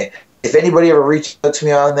that way. If anybody ever reaches out to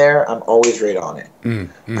me on there, I'm always right on it.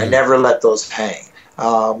 I never let those hang.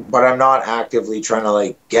 But I'm not actively trying to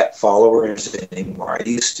like get followers anymore. I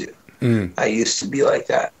used to. I used to be like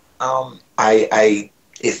that.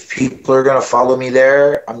 If people are going to follow me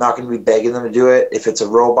there, I'm not going to be begging them to do it. If it's a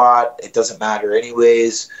robot, it doesn't matter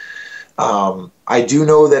anyways. I do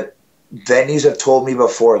know that venues have told me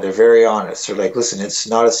before, they're very honest. They're like, listen, it's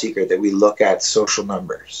not a secret that we look at social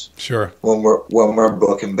numbers. Sure. When we're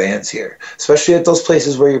booking bands here, especially at those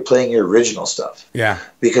places where you're playing your original stuff. Yeah.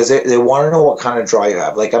 Because they want to know what kind of draw you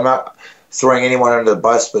have. Like, I'm not throwing anyone under the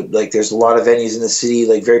bus, but like there's a lot of venues in the city,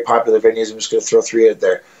 like very popular venues. I'm just going to throw 3 out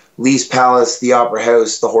there. Lee's Palace, the Opera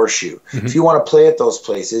House, the Horseshoe. If you want to play at those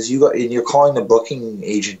places, and you're calling the booking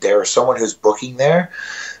agent there or someone who's booking there,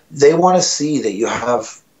 they want to see that you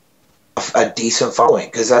have a decent following,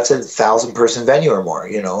 because that's 1,000-person venue or more.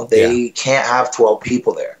 You know, they can't have 12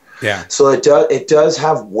 people there. Yeah. So it does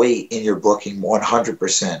have weight in your booking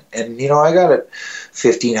 100%. And you know, I got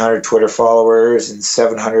 1,500 Twitter followers and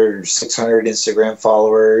 700 or 600 Instagram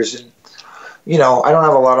followers, and you know, I don't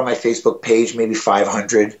have a lot on my Facebook page, maybe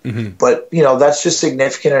 500, but you know, that's just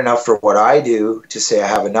significant enough for what I do to say I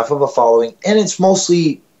have enough of a following, and it's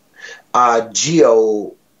mostly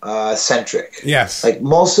geo centric. Yes. Like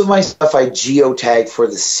most of my stuff I geotag for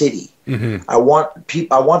the city. I want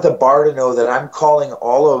the bar to know that I'm calling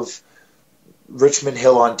all of Richmond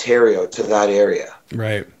Hill, Ontario to that area.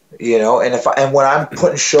 Right. You know, and when I'm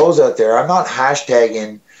putting shows out there, I'm not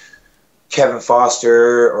hashtagging Kevin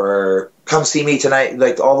Foster or come see me tonight,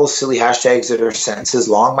 like all those silly hashtags that are sentences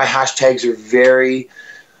long. My hashtags are very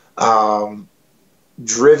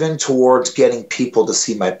driven towards getting people to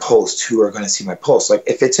see my post who are going to see my post. Like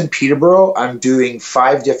if it's in Peterborough, I'm doing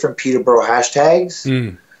 5 different Peterborough hashtags,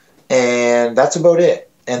 and that's about it.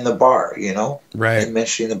 And the bar, you know, right? And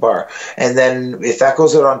mentioning the bar. And then if that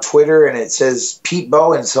goes out on Twitter and it says Pete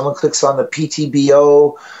Bow and someone clicks on the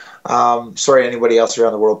PTBO, sorry, anybody else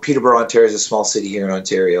around the world, Peterborough, Ontario is a small city here in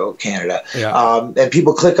Ontario, Canada. Yeah. And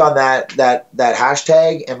people click on that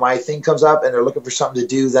hashtag and my thing comes up and they're looking for something to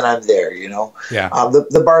do, then I'm there, you know? Yeah.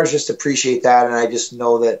 The bars just appreciate that. And I just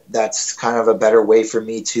know that that's kind of a better way for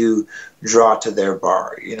me to draw to their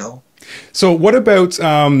bar, you know? So what about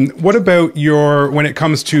your, when it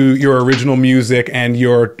comes to your original music and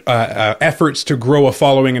your efforts to grow a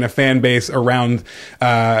following and a fan base around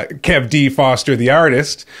Kev D. Foster, the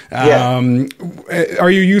artist? Are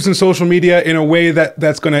you using social media in a way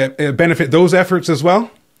that's going to benefit those efforts as well?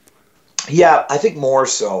 Yeah, I think more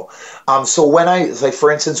so. So when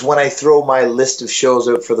for instance, when I throw my list of shows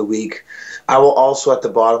out for the week, I will also at the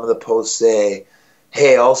bottom of the post say,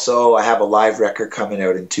 hey, also, I have a live record coming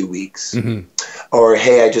out in 2 weeks. Or,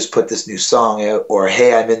 hey, I just put this new song out. Or,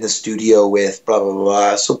 hey, I'm in the studio with blah, blah,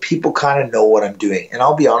 blah. So people kind of know what I'm doing. And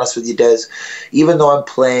I'll be honest with you, Des, even though I'm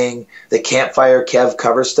playing the Campfire Kev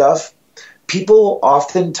cover stuff, people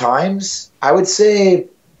oftentimes, I would say,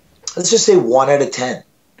 let's just say 1 out of 10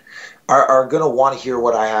 are going to want to hear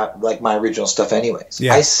what I have, like my original stuff anyways.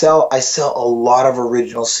 Yeah. I sell a lot of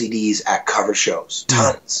original CDs at cover shows.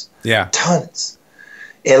 Tons. Yeah. Tons.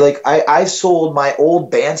 And like I sold my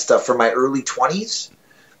old band stuff from my early 20s.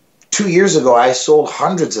 2 years ago, I sold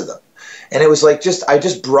hundreds of them. And it was like I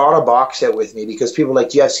just brought a box set with me because people were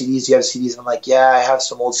like, do you have CDs? Do you have CDs? And I'm like, yeah, I have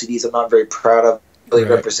some old CDs I'm not very proud of. Really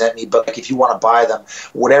represent me. But like, if you want to buy them,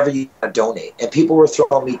 whatever you want to donate. And people were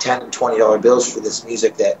throwing me $10 and $20 bills for this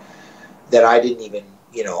music that I didn't even,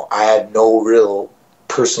 you know, I had no real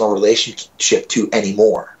personal relationship to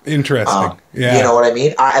anymore. Interesting. Yeah. You know what I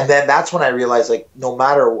mean? And then that's when I realized, like, no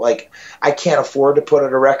matter, like, I can't afford to put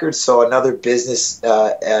out a record. So another business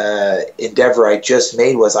endeavor I just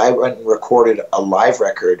made was I went and recorded a live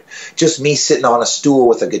record, just me sitting on a stool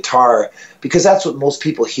with a guitar, because that's what most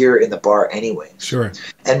people hear in the bar anyway. Sure.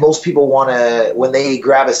 And most people want to, when they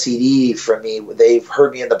grab a CD from me, they've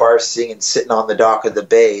heard me in the bar singing Sitting on the Dock of the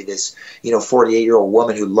Bay, this, 48-year-old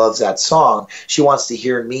woman who loves that song. She wants to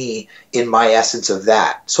hear me in my essence of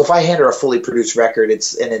that. So if I hand her a fully produced record,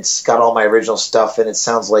 it's got all my original stuff, and it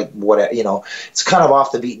sounds like it's kind of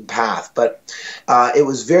off the beaten path. But it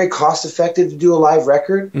was very cost effective to do a live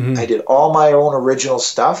record. Mm-hmm. I did all my own original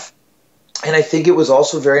stuff. And I think it was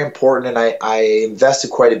also very important, and I invested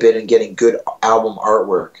quite a bit in getting good album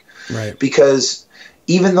artwork. Right. Because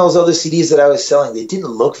even those other CDs that I was selling, they didn't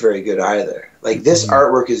look very good either. Like, this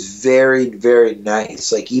artwork is very, very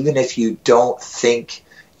nice. Like, even if you don't think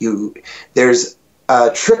there's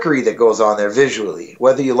trickery that goes on there visually,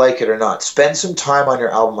 whether you like it or not. Spend some time on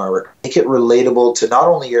your album artwork. Make it relatable to not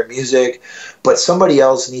only your music, but somebody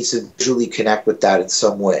else needs to visually connect with that in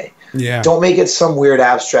some way. Yeah. Don't make it some weird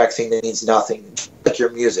abstract thing that means nothing, like your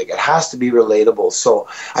music. It has to be relatable. So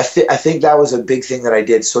I think that was a big thing that I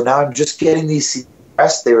did. So now I'm just getting these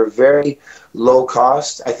CDs. They were very low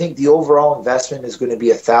cost. I think the overall investment is going to be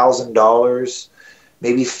 $1,000,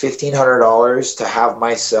 maybe $1,500 to have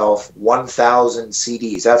myself 1,000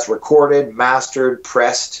 CDs. That's recorded, mastered,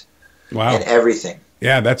 pressed, and everything.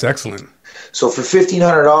 Yeah, that's excellent. So for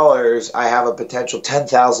 $1,500, I have a potential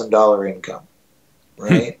 $10,000 income,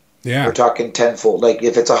 right? Yeah. We're talking tenfold. Like,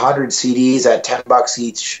 if it's 100 CDs at $10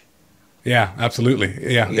 each. Yeah,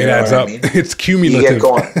 absolutely. Yeah, it adds up. I mean? It's cumulative. You get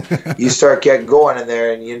going. You start getting going in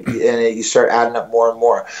there, and you start adding up more and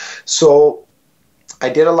more. So I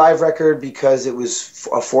did a live record because it was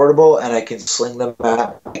affordable, and I can sling them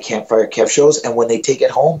at my Campfire Kev shows. And when they take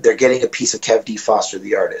it home, they're getting a piece of Kev D. Foster,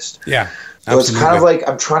 the artist. Yeah. So it's kind of like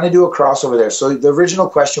I'm trying to do a crossover there. So the original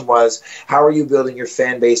question was, how are you building your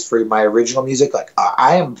fan base for my original music? Like,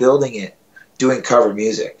 I am building it doing cover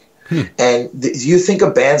music. And you think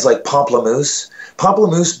of bands like Pamplemousse.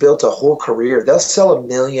 Pamplemousse built a whole career. They'll sell 1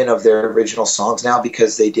 million of their original songs now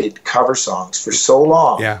because they did cover songs for so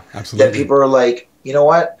long. Yeah, absolutely. That people are like, you know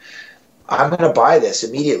what? I'm going to buy this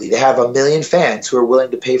immediately. They have 1 million fans who are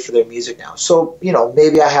willing to pay for their music now. So,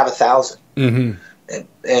 maybe I have 1,000. Mm-hmm.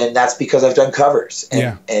 And that's because I've done covers. And,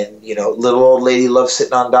 yeah. and, Little Old Lady loves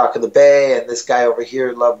Sitting on Dock of the Bay. And this guy over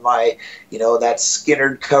here loved my, that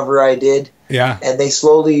Skinnerd cover I did. Yeah. And they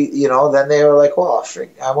slowly, then they were like, well,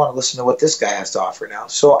 I want to listen to what this guy has to offer now.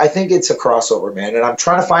 So I think it's a crossover, man. And I'm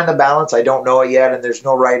trying to find the balance. I don't know it yet, and there's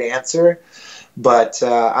no right answer. But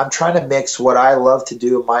I'm trying to mix what I love to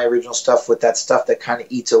do, my original stuff, with that stuff that kind of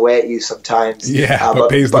eats away at you sometimes. Yeah, but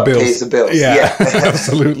pays the bills. Pays the bills. Yeah,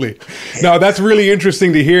 absolutely. No, that's really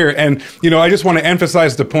interesting to hear. And, I just want to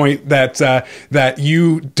emphasize the point that that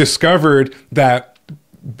you discovered that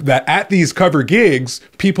at these cover gigs,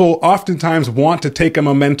 people oftentimes want to take a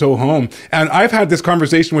memento home. And I've had this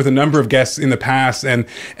conversation with a number of guests in the past, and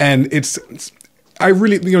it's I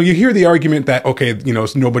really, you hear the argument that, okay,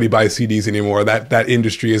 nobody buys CDs anymore, that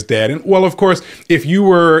industry is dead. And well, of course, if you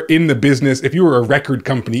were in the business, if you were a record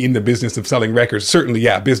company in the business of selling records, certainly,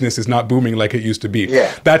 yeah, business is not booming like it used to be.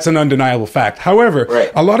 Yeah. That's an undeniable fact.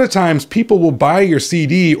 However, a lot of times people will buy your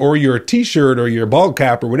CD or your t-shirt or your ball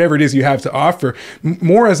cap or whatever it is you have to offer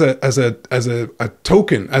more as a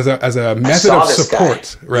token, as a method of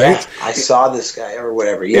support, right? Yeah, I saw this guy or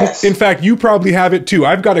whatever. Yes. In fact, you probably have it too.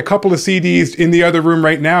 I've got a couple of CDs in the other room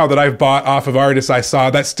right now that I've bought off of artists I saw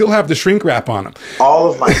that still have the shrink wrap on them.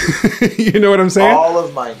 All of mine do. You know what I'm saying? All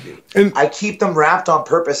of mine do. And I keep them wrapped on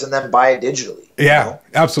purpose and then buy it digitally. Yeah,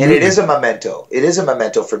 absolutely. And it is a memento. It is a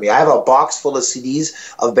memento for me. I have a box full of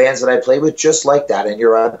CDs of bands that I play with just like that. And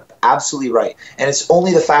you're absolutely right. And it's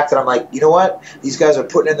only the fact that I'm like, you know what? These guys are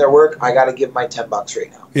putting in their work. I got to give them my $10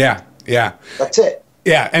 right now. Yeah, yeah. That's it.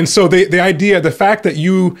 Yeah, and so the fact that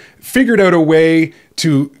you figured out a way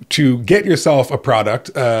to get yourself a product,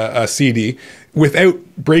 a CD, without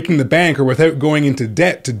breaking the bank or without going into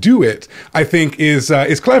debt to do it, I think is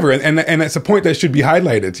clever, and it's a point that should be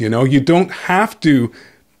highlighted. You don't have to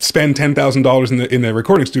spend $10,000 in the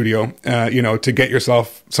recording studio, to get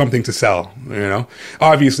yourself something to sell.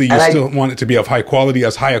 Obviously you still want it to be of high quality,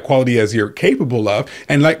 as high a quality as you're capable of.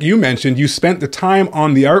 And like you mentioned, you spent the time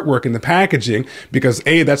on the artwork and the packaging because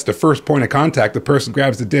that's the first point of contact. The person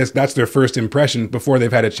grabs the disc, that's their first impression before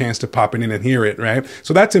they've had a chance to pop it in and hear it, right?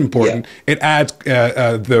 So that's important. Yeah. It adds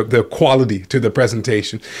the quality to the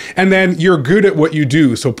presentation. And then you're good at what you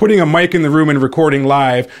do. So putting a mic in the room and recording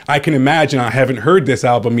live, I can imagine, I haven't heard this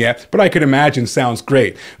album album yet, but I could imagine sounds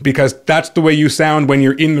great because that's the way you sound when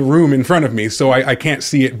you're in the room in front of me. So I can't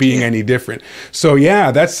see it being any different. So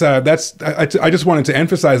yeah, I just wanted to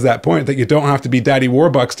emphasize that point, that you don't have to be Daddy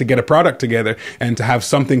Warbucks to get a product together and to have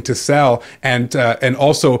something to sell. And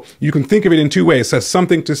also you can think of it in two ways: as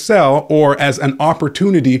something to sell or as an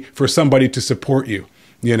opportunity for somebody to support you.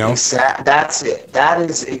 You know, that's it. That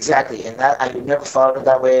is exactly, and that I never thought of it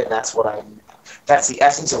that way, and that's the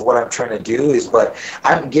essence of what I'm trying to do. But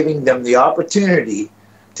I'm giving them the opportunity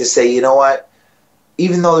to say, you know what,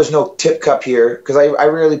 even though there's no tip cup here, because I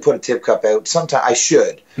rarely put a tip cup out. Sometimes I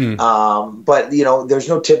should, but you know, there's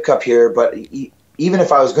no tip cup here. But even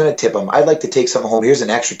if I was going to tip them, I'd like to take something home. Here's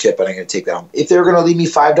an extra tip, and I'm going to take that home. If they're going to leave me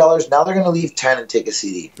 $5, now they're going to leave 10 and take a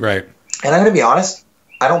CD. Right. And I'm going to be honest.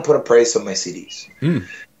 I don't put a price on my CDs.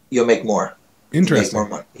 You'll make more. Interesting.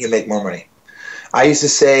 You make more money. I used to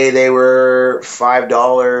say they were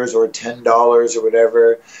 $5 or $10 or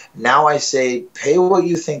whatever. Now I say pay what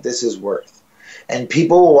you think this is worth. And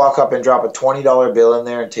people will walk up and drop a $20 bill in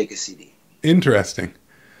there and take a CD. Interesting.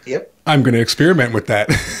 Yep. I'm going to experiment with that.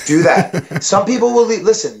 Do that. Some people will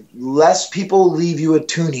listen, less people leave you a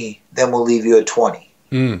toonie than will leave you a 20.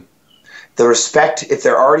 The respect, if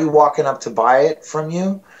they're already walking up to buy it from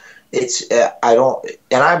you, it's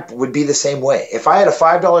I would be the same way. If I had a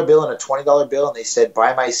 $5 bill and a $20 bill and they said,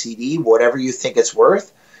 buy my CD, whatever you think it's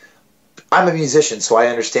worth, I'm a musician, so I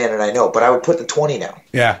understand and I know, but I would put the 20 down.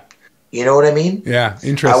 Yeah. You know what I mean? Yeah,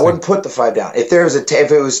 interesting. I wouldn't put the 5 down. If it was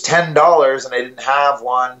 $10 and I didn't have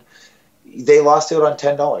one, they lost out on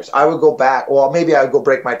 $10. I would go back. Well, maybe I would go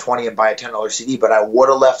break my 20 and buy a $10 CD, but I would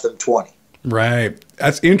have left them 20. Right.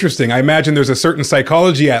 That's interesting. I imagine there's a certain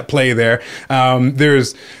psychology at play there.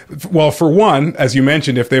 Well, for one, as you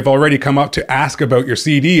mentioned, if they've already come up to ask about your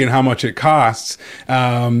CD and how much it costs,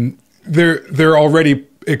 they're already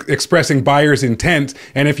expressing buyer's intent.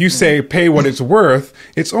 And if you say pay what it's worth,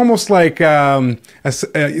 it's almost like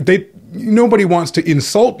nobody wants to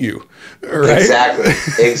insult you, right?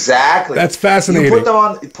 Exactly. That's fascinating. You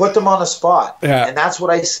put them on the spot, yeah. And that's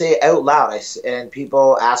what I say out loud. And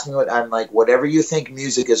people ask me what I'm like. Whatever you think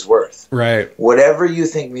music is worth, right? Whatever you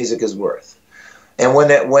think music is worth. And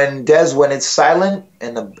when it's silent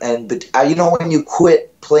but you know, when you quit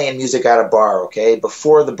playing music at a bar, okay,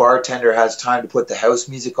 before the bartender has time to put the house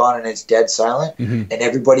music on and it's dead silent, and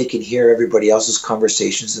everybody can hear everybody else's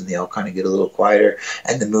conversations and they all kind of get a little quieter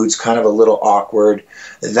and the mood's kind of a little awkward,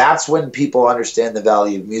 that's when people understand the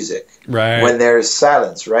value of music. Right. When there's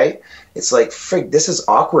silence, right? It's like, frig, this is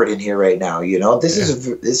awkward in here right now, you know? This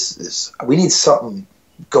is we need something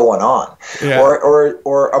going on. Yeah.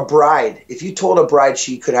 Or a bride. If you told a bride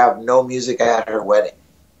she could have no music at her wedding,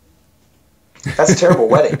 that's a terrible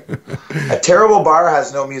wedding. A terrible bar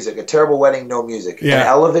has no music. A terrible wedding, no music. Yeah. An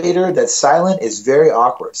elevator that's silent is very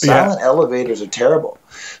awkward. Silent elevators are terrible.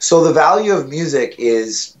 So the value of music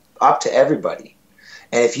is up to everybody.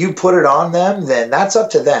 And if you put it on them, then that's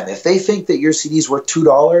up to them. If they think that your CD's worth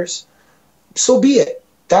 $2, so be it.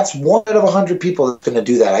 That's 1 out of 100 people that's going to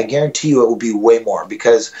do that. I guarantee you it will be way more,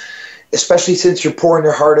 because especially since you're pouring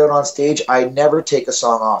your heart out on stage, I never take a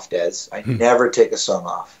song off, Des. I never take a song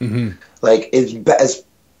off. Like, as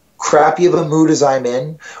crappy of a mood as I'm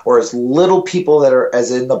in, or as little people that are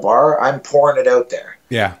as in the bar, I'm pouring it out there.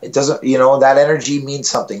 Yeah. It doesn't, you know, that energy means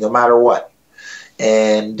something no matter what.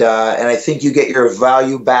 And I think you get your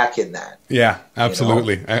value back in that. Yeah,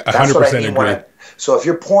 absolutely. You know? 100% agree. So if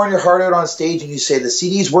you're pouring your heart out on stage and you say the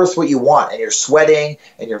CD's worth what you want, and you're sweating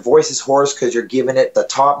and your voice is hoarse because you're giving it the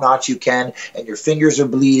top notch you can, and your fingers are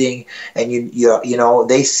bleeding, and you know,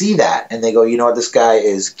 they see that and they go, you know what, this guy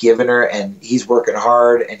is giving her and he's working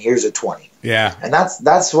hard, and here's a 20. Yeah. And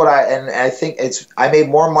that's what I think I made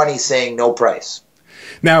more money saying no price.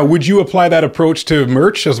 Now, would you apply that approach to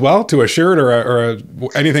merch as well, to a shirt or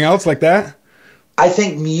anything else like that? I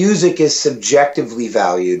think music is subjectively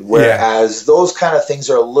valued, whereas those kind of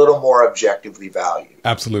things are a little more objectively valued.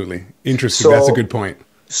 Absolutely. Interesting. So, that's a good point.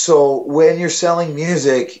 So when you're selling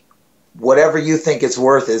music, whatever you think it's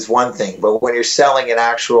worth is one thing, but when you're selling an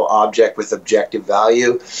actual object with objective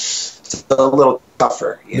value, it's a little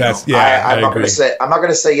tougher. I'm not going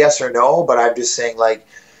to say yes or no, but I'm just saying, like,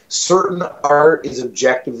 certain art is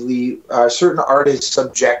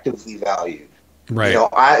subjectively valued. Right. You know,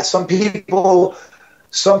 some people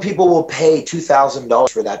will pay $2,000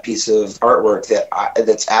 for that piece of artwork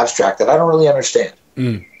that's abstract that I don't really understand.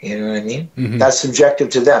 You know what I mean? Mm-hmm. That's subjective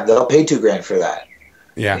to them. They'll pay $2,000 for that.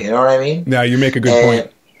 Yeah. You know what I mean? No, you make a good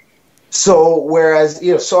point. So whereas,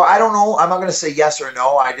 so I don't know, I'm not going to say yes or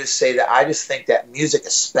no. I just say that I just think that music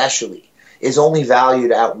especially is only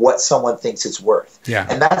valued at what someone thinks it's worth. Yeah.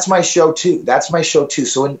 And that's my show too.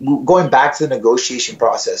 So going back to the negotiation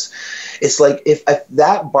process, it's like if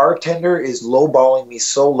that bartender is lowballing me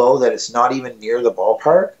so low that it's not even near the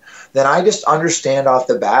ballpark, then I just understand off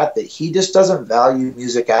the bat that he just doesn't value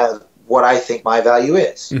music as what I think my value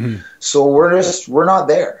is. Mm-hmm. So we're not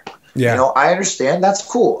there. Yeah. You know, I understand. That's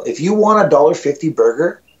cool. If you want $1.50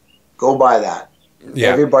 burger, go buy that. Yeah.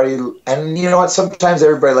 Everybody, and you know what? Sometimes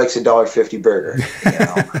everybody likes $1.50 burger. You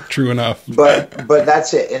know? True enough. But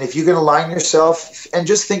that's it. And if you can align yourself, and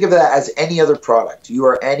just think of that as any other product. You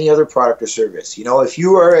are any other product or service. You know, if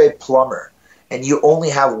you are a plumber and you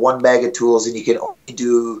only have one bag of tools and you can only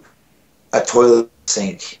do a toilet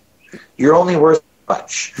sink, you're only worth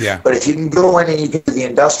much. Yeah. But if you can go in and you get the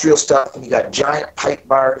industrial stuff and you got giant pipe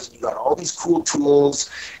bars and you got all these cool tools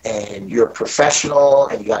and you're a professional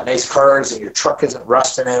and you got nice cars and your truck isn't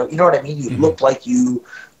rusting out, you know what I mean? You look like you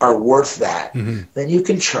are worth that. Then you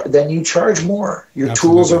can you charge more. Your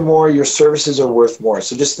Absolutely. Tools are more, your services are worth more.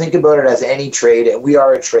 So just think about it as any trade, and we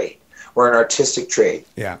are a trade. We're an artistic trade.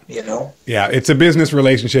 Yeah. You know? Yeah, it's a business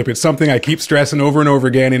relationship. It's something I keep stressing over and over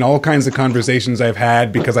again in all kinds of conversations I've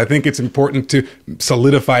had, because I think it's important to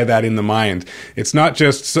solidify that in the mind. It's not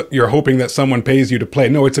just you're hoping that someone pays you to play.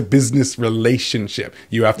 No, it's a business relationship.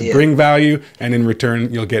 You have to bring value, and in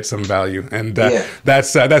return, you'll get some value. And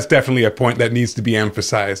that's definitely a point that needs to be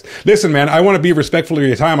emphasized. Listen, man, I want to be respectful of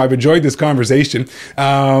your time. I've enjoyed this conversation.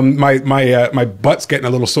 My butt's getting a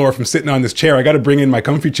little sore from sitting on this chair. I got to bring in my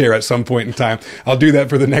comfy chair at some point in time. I'll do that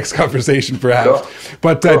for the next conversation, perhaps. Cool.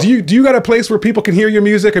 But do you got a place where people can hear your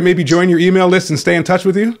music and maybe join your email list and stay in touch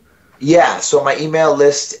with you? Yeah, so my email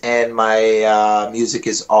list and my music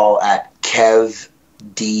is all at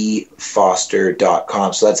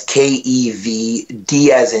kevdfoster.com. So that's KEVD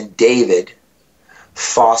as in David,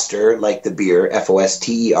 Foster, like the beer,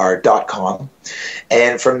 FOSTER.com.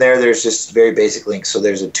 And from there, there's just very basic links. So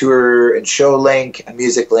there's a tour and show link, a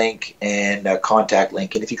music link, and a contact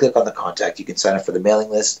link. And if you click on the contact, you can sign up for the mailing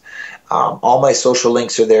list. All my social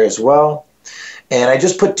links are there as well. And I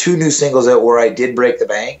just put 2 new singles out where I did break the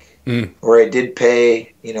bank, where I did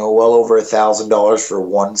pay, well over $1,000 for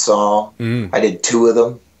one song. I did 2 of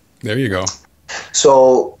them. There you go.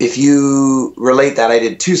 So if you relate that, I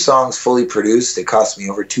did 2 songs fully produced. It cost me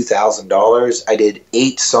over $2,000. I did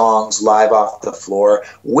 8 songs live off the floor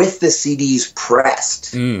with the CDs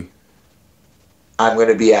pressed. I'm going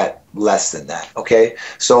to be at less than that. Okay.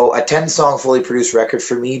 So a 10-song fully produced record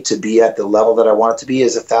for me to be at the level that I want it to be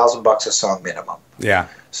is $1,000 a song minimum. Yeah.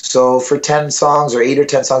 So for 10 songs or 8 or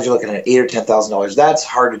 10 songs, you're looking at $8,000 or $10,000. That's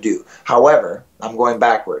hard to do. However, I'm going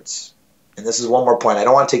backwards. And this is one more point. I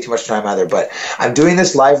don't want to take too much time either, but I'm doing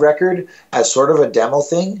this live record as sort of a demo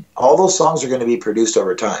thing. All those songs are going to be produced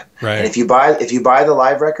over time. Right. And if you buy the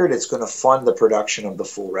live record, it's going to fund the production of the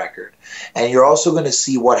full record. And you're also going to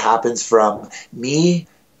see what happens from me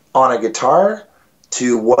on a guitar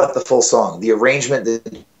to what the full song, the arrangement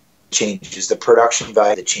that changes, the production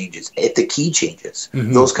value that changes, if the key changes,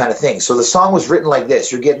 those kind of things. So the song was written like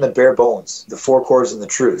this. You're getting the bare bones, the 4 chords and the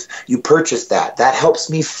truth. You purchase that. That helps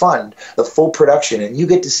me fund the full production, and you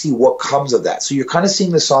get to see what comes of that. So you're kind of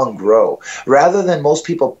seeing the song grow, rather than most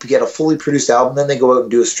people get a fully produced album, then they go out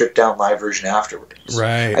and do a stripped down live version afterwards.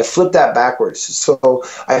 Right. I flipped that backwards. So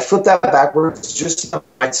I flipped that backwards just in the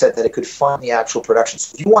mindset that it could fund the actual production.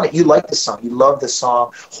 So if you want it, you like the song, you love the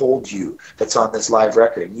song Hold You that's on this live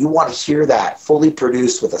record, you want to hear that fully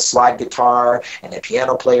produced with a slide guitar and a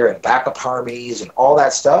piano player and backup harmonies and all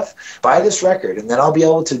that stuff, buy this record, and then I'll be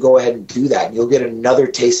able to go ahead and do that, and you'll get another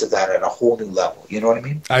taste of that at a whole new level. You know what I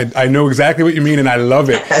mean? I know exactly what you mean, and I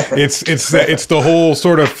love it. It's the whole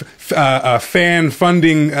sort of fan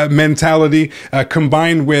funding mentality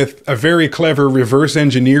combined with a very clever reverse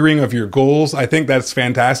engineering of your goals. I think that's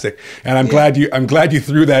fantastic, and I'm glad you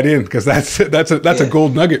threw that in, because that's a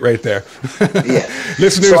gold nugget right there.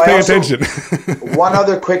 Listeners, so pay attention. One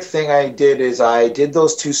other quick thing I did is I did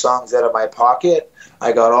those 2 songs out of my pocket.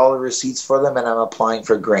 I got all the receipts for them, and I'm applying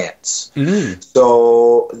for grants.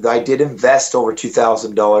 So I did invest over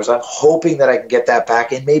 $2,000. I'm hoping that I can get that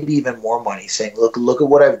back, and maybe even more money, saying, look at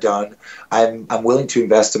what I've done. I'm willing to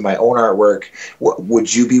invest in my own artwork.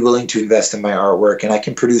 Would you be willing to invest in my artwork? And I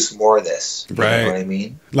can produce more of this. You know what I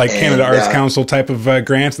mean? Like Canada Arts Council type of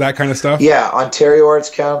grants, that kind of stuff? Yeah, Ontario Arts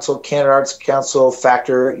Council, Canada Arts Council,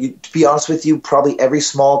 Factor. To be honest with you, probably every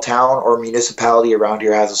small town or municipality around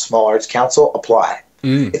here has a small arts council. Apply.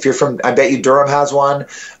 If you're from, I bet you Durham has one.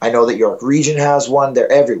 I know that York Region has one.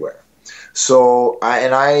 They're everywhere. So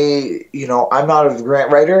I'm not a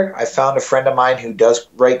grant writer. I found a friend of mine who does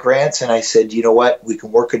write grants, and I said, you know what, we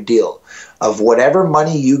can work a deal of whatever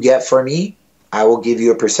money you get for me, I will give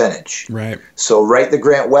you a percentage. Right. So write the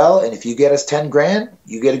grant well, and if you get us 10 grand,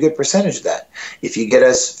 you get a good percentage of that. If you get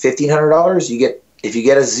us $1,500, if you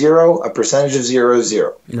get us zero, a percentage of zero is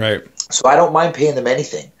zero. Right. So I don't mind paying them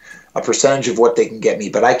anything, a percentage of what they can get me,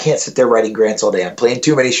 but I can't sit there writing grants all day. I'm playing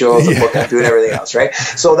too many shows, I'm doing everything else, right?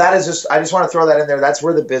 So that is I just want to throw that in there. That's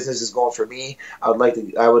where the business is going for me. I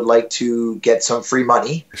would like to get some free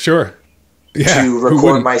money. Sure. Yeah. To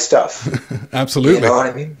record my stuff. Absolutely. You know what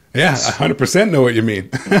I mean? Yeah, 100% know what you mean.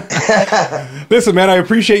 Listen, man, I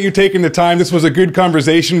appreciate you taking the time. This was a good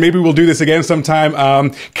conversation. Maybe we'll do this again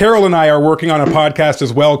sometime. Carol and I are working on a podcast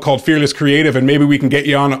as well called Fearless Creative, and maybe we can get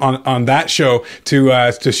you on that show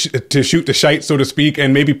to shoot the shite, so to speak,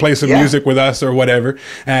 and maybe play some music with us or whatever.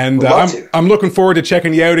 And I'm looking forward to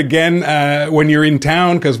checking you out again when you're in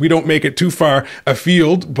town, because we don't make it too far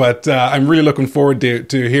afield, but I'm really looking forward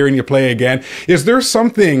to hearing you play again. Is there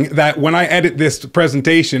something that when I edit this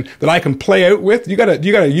presentation that I can play out with? You got a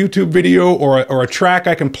YouTube video or a track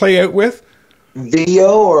I can play out with?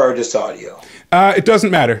 Video or just audio? It doesn't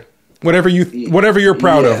matter. Whatever you're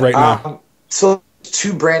proud of right now. So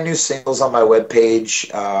 2 brand new singles on my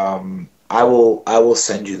webpage. I will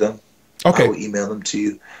send you them. Okay. I will email them to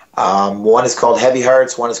you. One is called Heavy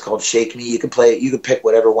Hearts. One is called Shake Me. You can play it. You can pick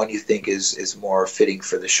whatever one you think is more fitting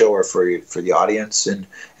for the show or for the audience, and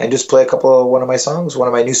just play one of my songs, one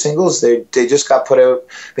of my new singles. They just got put out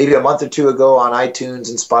maybe a month or 2 ago on iTunes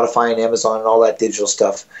and Spotify and Amazon and all that digital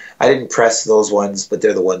stuff. I didn't press those ones, but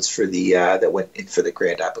they're the ones for the that went in for the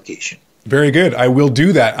grant application. Very good. I will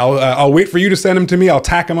do that. I'll wait for you to send them to me. I'll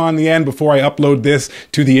tack them on the end before I upload this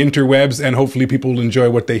to the interwebs, and hopefully people will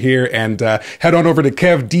enjoy what they hear. And head on over to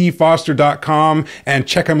kevdfoster.com and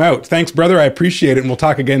check them out. Thanks, brother. I appreciate it, and we'll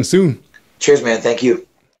talk again soon. Cheers, man. Thank you.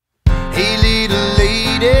 Hey, little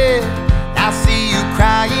lady, I see you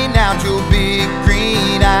crying out your big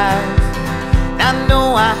green eyes. I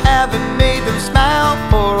know I haven't made them smile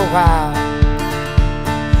for a while.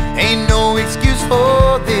 Ain't no excuse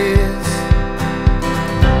for this.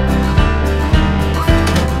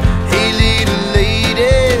 Hey, little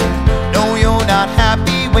lady, no, you're not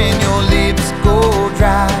happy when your lips go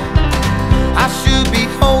dry. I should be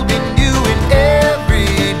holding you in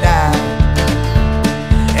every night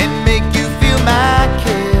and make you feel my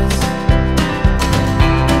kiss.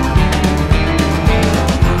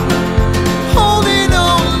 Holding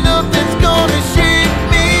on, nothing's gonna shake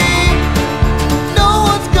me. No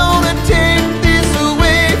one's gonna take this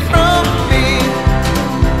away from me.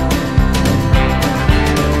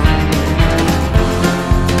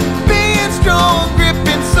 Being strong,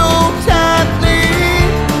 gripping so tightly,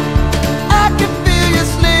 I can feel you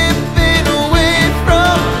slipping away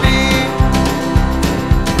from me.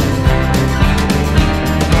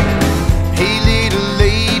 Hey, little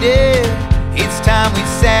lady, it's time we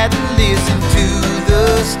sat and listened to the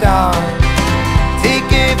stars.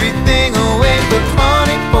 Take everything away for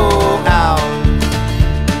 24 hours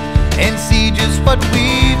and see just what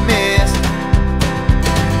we've missed.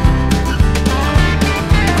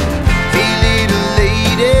 Hey, little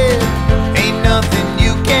lady, ain't nothing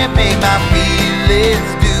you can't make my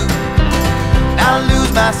feelings do. I'll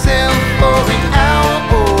lose myself for an hour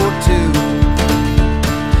or 2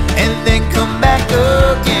 and then come back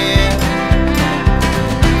again.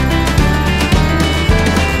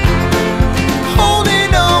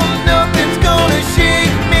 Holding on, nothing's gonna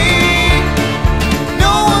shake me.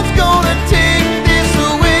 No one's gonna take this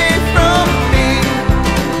away from me.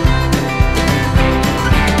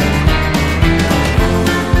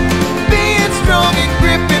 Being strong and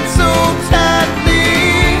gripping so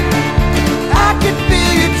tightly, I can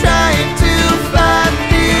feel you trying to fight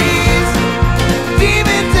these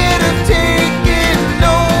demons that have taken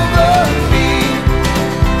over me.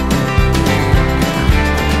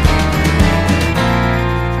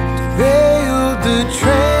 Derailed the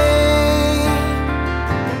train,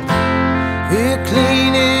 we're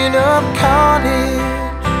cleaning up carnage,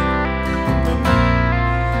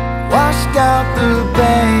 washed out the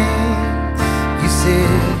banks. You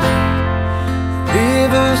said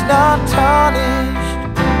river's not tarnished.